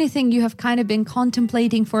there anything you have kind of been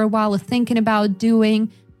contemplating for a while or thinking about doing,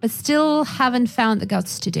 but still haven't found the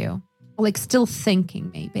guts to do? Or like still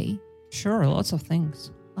thinking maybe? Sure, lots of things.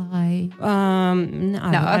 Okay.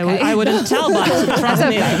 I wouldn't tell, but trust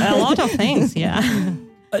me, a lot of things, yeah.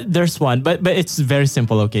 There's one, but it's very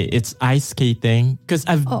simple, okay? It's ice skating. Because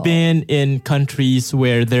I've been in countries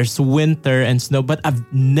where there's winter and snow, but I've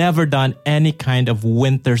never done any kind of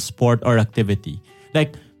winter sport or activity.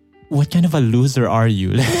 Like, what kind of a loser are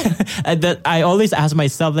you? That I always ask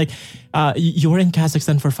myself, like, you were in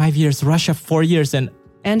Kazakhstan for 5 years, Russia 4 years, and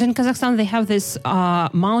in Kazakhstan they have this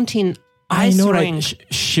mountain ice rink. Right?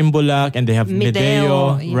 Shimbulak, and they have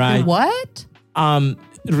Medeo, right? What?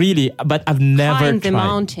 Really, but I've never Behind tried. the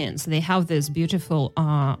mountains, they have this beautiful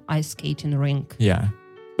ice skating rink. Yeah,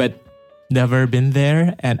 but never been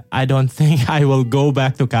there, and I don't think I will go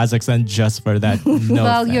back to Kazakhstan just for that. No,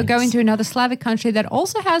 well, you're thanks. going to another Slavic country that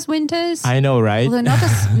also has winters. I know, right? Although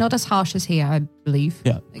not as harsh as here, I believe.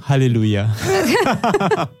 Yeah, hallelujah.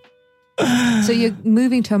 So you're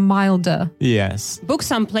moving to a milder. Yes. Book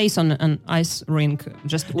some place on an ice rink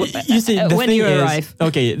just You see, the when thing you is, arrive.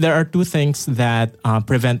 okay, there are two things that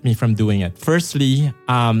prevent me from doing it. Firstly,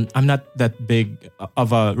 I'm not that big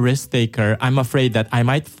of a risk taker. I'm afraid that I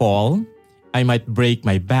might fall, I might break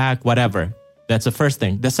my back, whatever. That's the first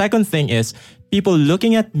thing. The second thing is people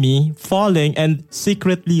looking at me, falling, and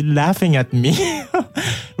secretly laughing at me.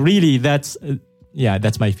 Really, that's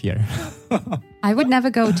my fear. I would never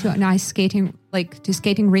go to an ice skating, like to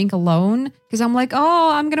skating rink alone because I'm like,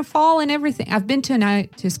 oh, I'm going to fall and everything. I've been to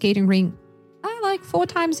a skating rink like 4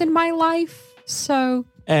 times in my life. So.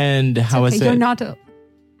 And how was it? You're not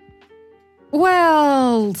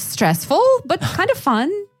well, stressful, but kind of fun.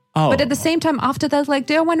 Oh. But at the same time, after that, like,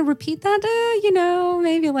 do I want to repeat that?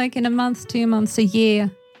 Maybe like in a month, 2 months, a year,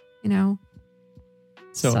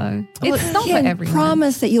 So it's not for everyone.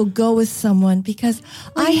 Promise that you'll go with someone because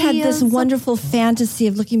I had this wonderful fantasy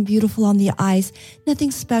of looking beautiful on the ice.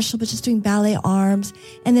 Nothing special, but just doing ballet arms.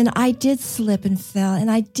 And then I did slip and fell,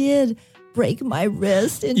 and I did break my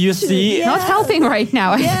wrist. You see? Not helping right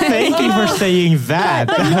now. Yes. Thank you for saying that.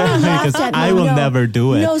 Because I will never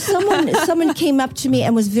do it. No, someone came up to me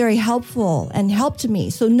and was very helpful and helped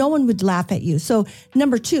me. So no one would laugh at you. So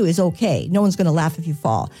number 2 is okay. No one's going to laugh if you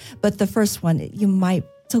fall. But the first one, you might.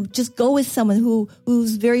 So just go with someone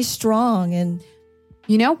who's very strong. And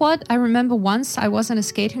you know what? I remember once I was in a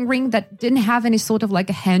skating rink that didn't have any sort of like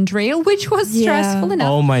a handrail, which was stressful enough.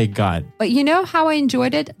 Oh my God. But you know how I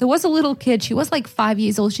enjoyed it? There was a little kid. She was like 5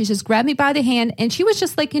 years old. She just grabbed me by the hand and she was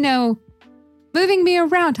just like, moving me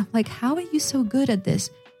around. I'm like, how are you so good at this?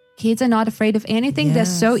 Kids are not afraid of anything. Yes. They're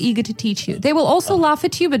so eager to teach you. They will also laugh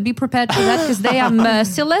at you, but be prepared for that because they are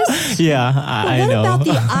merciless. Yeah, I know. What about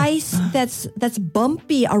the ice that's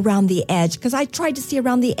bumpy around the edge? Because I tried to see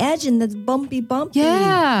around the edge and that's bumpy.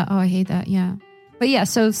 Yeah. Oh, I hate that. Yeah. But yeah,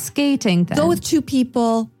 so skating then. Go with 2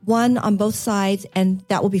 people, 1 on both sides, and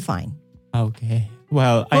that will be fine. Okay.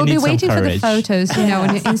 Well, we'll I need be some waiting for the courage. photos, on your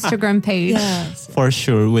Instagram page. Yes. For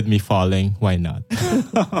sure, with me falling, why not?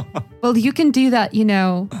 Well, you can do that,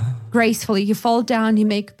 gracefully. You fall down, you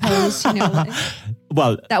make a pose,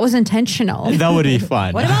 Well, That was intentional. that would be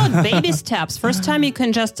fun. What about baby steps? First time you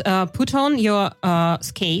can just put on your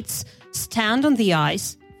skates, stand on the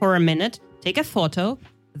ice for a minute, take a photo,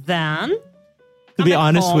 then... To be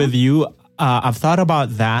honest with you, I've thought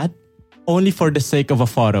about that only for the sake of a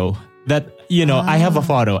photo. That, I have a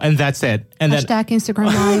photo and that's it. And Hashtag Instagram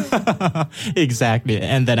Live. then exactly.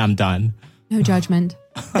 And then I'm done. No judgment.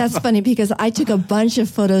 That's funny because I took a bunch of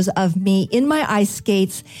photos of me in my ice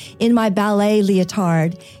skates, in my ballet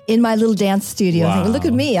leotard, in my little dance studio. Wow. Thinking, look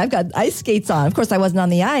at me, I've got ice skates on. Of course, I wasn't on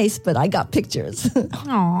the ice, but I got pictures.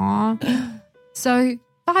 Aw. So,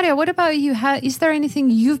 Vadia, what about you? Is there anything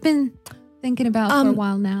you've been thinking about for a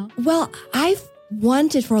while now? Well, I've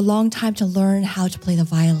wanted for a long time to learn how to play the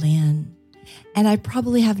violin. And I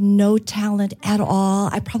probably have no talent at all.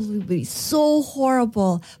 I probably would be so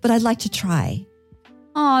horrible, but I'd like to try.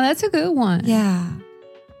 Oh, that's a good one. Yeah.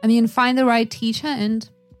 I mean, find the right teacher and,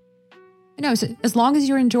 as long as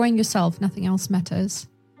you're enjoying yourself, nothing else matters.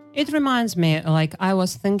 It reminds me, like I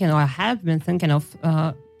was thinking, or I have been thinking of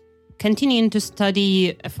continuing to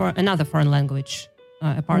study for another foreign language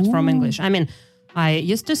apart from English. I mean, I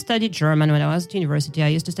used to study German when I was at university. I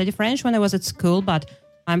used to study French when I was at school, but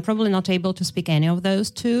I'm probably not able to speak any of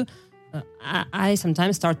those two. I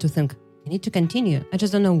sometimes start to think, I need to continue. I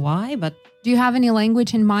just don't know why, but... Do you have any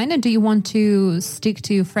language in mind, or do you want to stick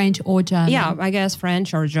to French or German? Yeah, I guess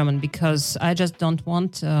French or German, because I just don't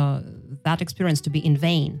want that experience to be in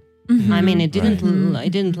vain. Mm-hmm. I mean, it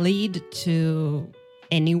didn't lead to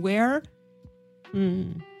anywhere.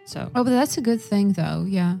 So. Oh, but that's a good thing, though.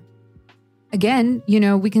 Yeah. Again,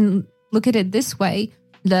 we can look at it this way: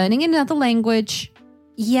 learning another language.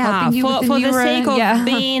 Yeah, helping you with for the neuro- sake of yeah.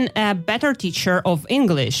 being a better teacher of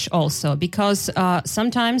English also, because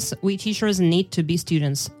sometimes we teachers need to be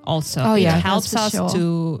students also. Oh, yeah, it helps that's us for sure.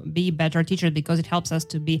 to be better teachers because it helps us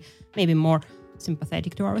to be maybe more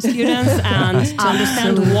sympathetic to our students and to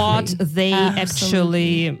understand what they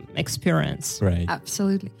actually experience. Right.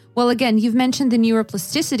 Absolutely. Well, again, you've mentioned the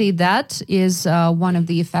neuroplasticity. That is one of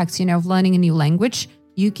the effects, of learning a new language.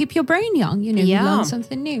 You keep your brain young, you learn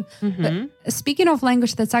something new. But speaking of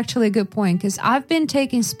language, that's actually a good point, because I've been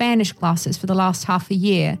taking Spanish classes for the last half a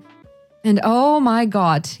year. And oh my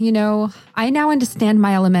God, I now understand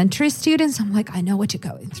my elementary students. I'm like, I know what you're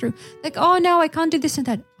going through. Like, oh no, I can't do this and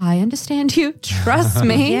that. I understand you. Trust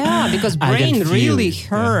me. Yeah, because I can brain feel really it.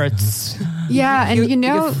 hurts. Yeah, and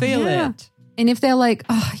you feel it. And if they're like,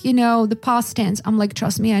 the past tense, I'm like,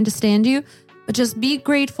 trust me, I understand you. But just be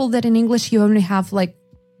grateful that in English you only have like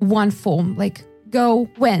one form, like go,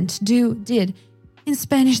 went, do, did. In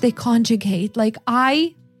Spanish, they conjugate. Like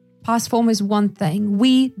past form is one thing,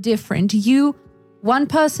 we different, you, one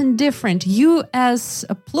person different, you as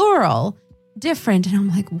a plural different. And I'm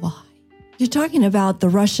like, why? You're talking about the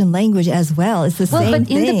Russian language as well. It's the same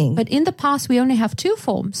thing. But in the past, we only have two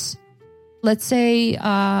forms. Let's say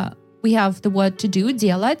we have the word to do,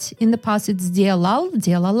 делать. In the past, it's делал,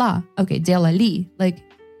 делала. Okay, делали. Like,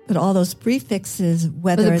 but all those prefixes,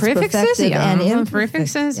 whether the it's prefixes, perfective and imperfective.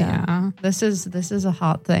 prefixes, yeah. This is a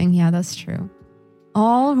hard thing. Yeah, that's true.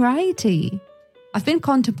 All righty. I've been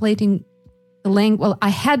contemplating I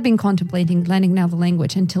had been contemplating learning another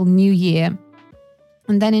language until New Year.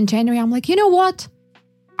 And then in January, I'm like, you know what?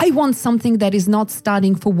 I want something that is not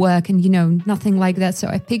studying for work and, nothing like that. So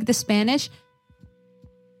I picked the Spanish.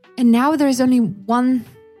 And now there's only one.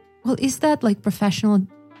 Well, is that like professional?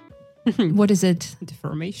 What is it?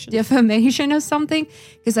 Deformation or something?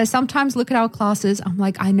 Because I sometimes look at our classes. I'm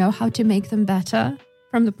like, I know how to make them better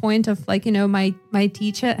from the point of like, my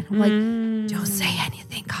teacher. And I'm like, don't say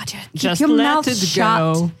anything, Katja. Keep Just your let mouth it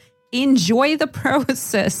shut. go. Enjoy the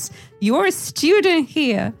process. You're a student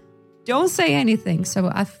here. Don't say anything. So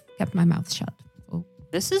I've kept my mouth shut. Oh.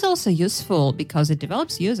 This is also useful because it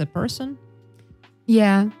develops you as a person.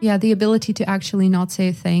 Yeah. The ability to actually not say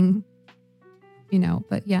a thing,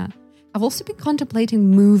 but yeah. I've also been contemplating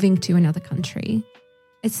moving to another country.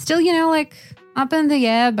 It's still, like up in the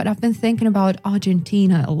air, but I've been thinking about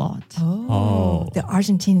Argentina a lot. Oh, the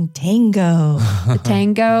Argentine tango. The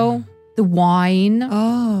tango, the wine.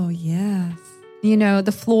 Oh, yes.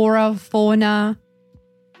 The flora, fauna,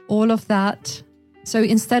 all of that. So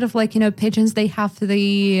instead of like, pigeons, they have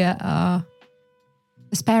the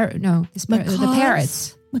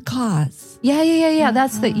parrots. Macaws. Yeah.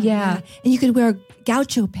 That's the, yeah. And you could wear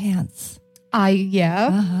gaucho pants.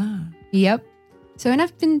 Yep. So, and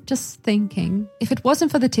I've been just thinking, if it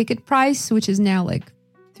wasn't for the ticket price, which is now like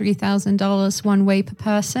 $3,000 one way per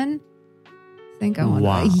person, I think I want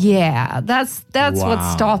Wow. to. Yeah, that's what's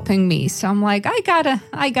Wow. stopping me. So I'm like, I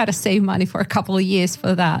gotta save money for a couple of years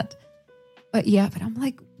for that. But I'm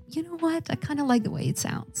like, you know what? I kind of like the way it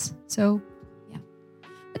sounds. So, yeah.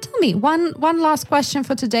 But tell me, one last question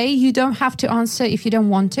for today. You don't have to answer if you don't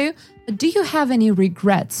want to. But do you have any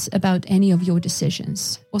regrets about any of your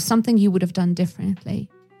decisions or something you would have done differently?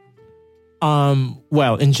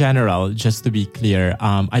 Well, in general, just to be clear,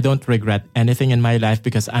 I don't regret anything in my life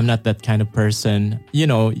because I'm not that kind of person,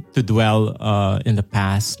 to dwell in the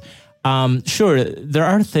past. Sure, there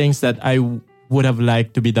are things that I would have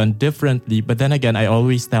liked to be done differently, but then again, I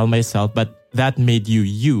always tell myself, but that made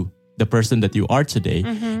you, the person that you are today.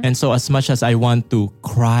 Mm-hmm. And so as much as I want to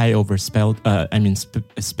cry over spilled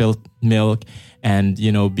milk and,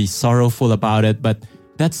 be sorrowful about it, but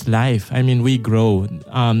that's life. I mean, we grow.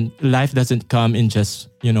 Life doesn't come in just,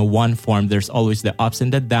 one form. There's always the ups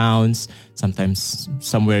and the downs, sometimes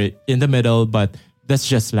somewhere in the middle, but that's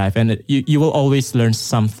just life. And you will always learn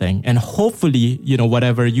something. And hopefully,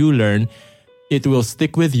 whatever you learn, it will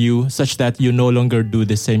stick with you such that you no longer do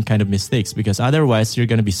the same kind of mistakes, because otherwise you're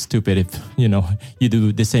going to be stupid if, you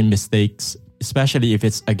do the same mistakes, especially if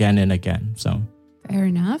it's again and again. So fair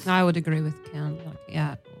enough. I would agree with Ken.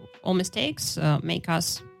 Yeah. All mistakes make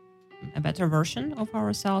us a better version of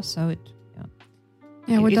ourselves. So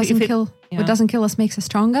what doesn't kill us makes us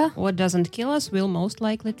stronger. What doesn't kill us will most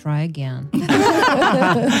likely try again.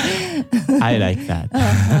 I like that.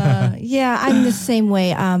 Yeah, I'm the same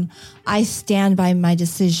way. I stand by my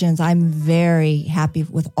decisions. I'm very happy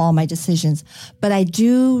with all my decisions, but I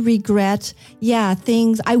do regret,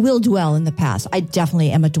 things. I will dwell in the past. I definitely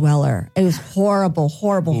am a dweller. It was horrible.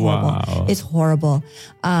 Wow. It's horrible.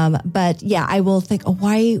 But yeah, I will think,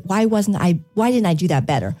 why didn't I do that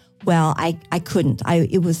better? Well, I couldn't. I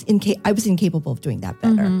was incapable of doing that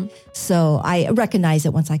better. Mm-hmm. So I recognize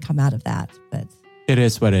it once I come out of that. But it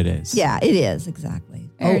is what it is. Yeah, it is exactly.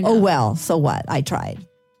 Well, so what? I tried.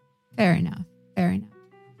 Fair enough. I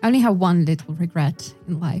only have one little regret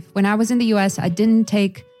in life. When I was in the US, I didn't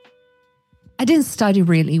study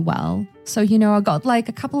really well. So, I got like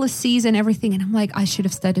a couple of C's and everything. And I'm like, I should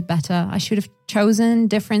have studied better. I should have chosen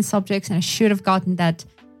different subjects and I should have gotten that,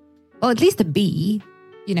 well, at least a B.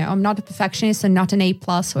 I'm not a perfectionist and not an A+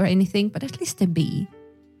 or anything, but at least a B.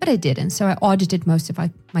 But I didn't. So I audited most of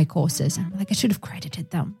my courses. And I'm like, I should have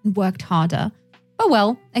credited them and worked harder. Oh,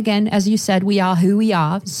 well, again, as you said, we are who we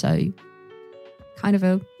are. So kind of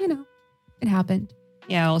it happened.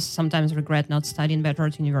 Yeah, I also sometimes regret not studying better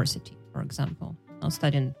at university, for example. Not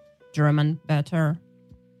studying German better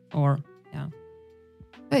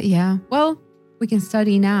But yeah, well, we can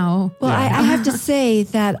study now. Well, I have to say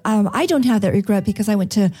that I don't have that regret because I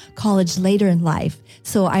went to college later in life.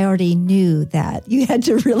 So I already knew that you had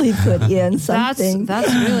to really put in something.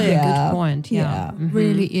 That's really a good point. Yeah. Mm-hmm.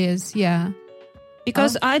 Really is. Yeah.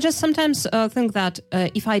 Because I just sometimes think that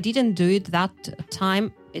if I didn't do it that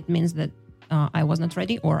time, it means that I was not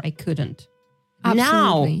ready or I couldn't.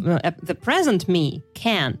 Absolutely. Now, the present me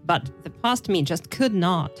can, but the past me just could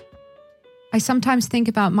not. I sometimes think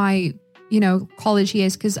about my college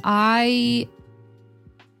years, because I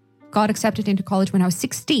got accepted into college when I was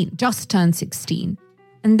 16, just turned 16.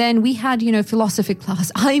 And then we had, philosophy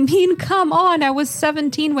class. I mean, come on, I was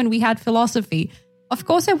 17 when we had philosophy. Of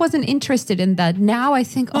course, I wasn't interested in that. Now I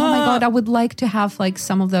think, oh my God, I would like to have like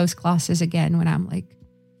some of those classes again when I'm like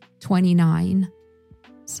 29.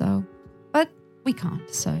 So, but we can't.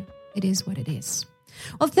 So it is what it is.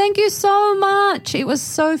 Well, thank you so much. It was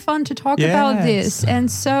so fun to talk about this. And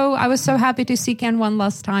so I was so happy to see Ken one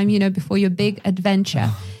last time, before your big adventure.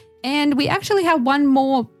 And we actually have one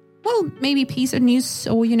more, maybe piece of news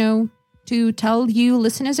or, to tell you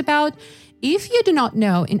listeners about. If you do not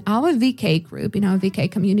know, in our VK group, in our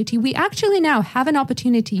VK community, we actually now have an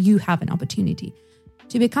opportunity,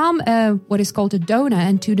 to become what is called a donor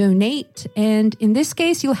and to donate. And in this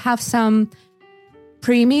case, you'll have some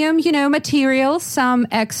premium, material, some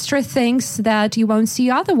extra things that you won't see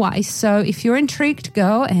otherwise. So if you're intrigued,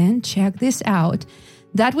 go and check this out.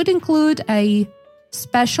 That would include a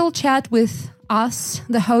special chat with us,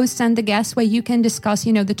 the hosts and the guests, where you can discuss,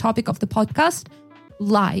 the topic of the podcast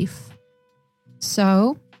live.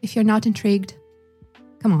 So if you're not intrigued,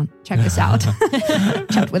 come on, check this out.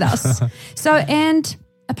 Chat with us. So, and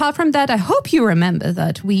apart from that, I hope you remember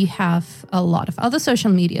that we have a lot of other social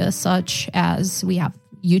media, such as we have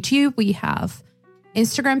YouTube, we have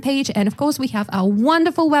Instagram page, and of course we have our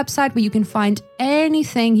wonderful website where you can find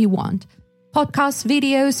anything you want. Podcasts,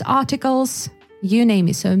 videos, articles, you name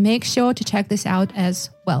it. So make sure to check this out as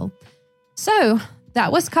well. So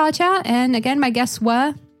that was Katja, and again, my guests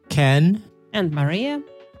were Ken and Maria.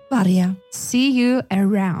 Maria. See you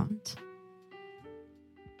around.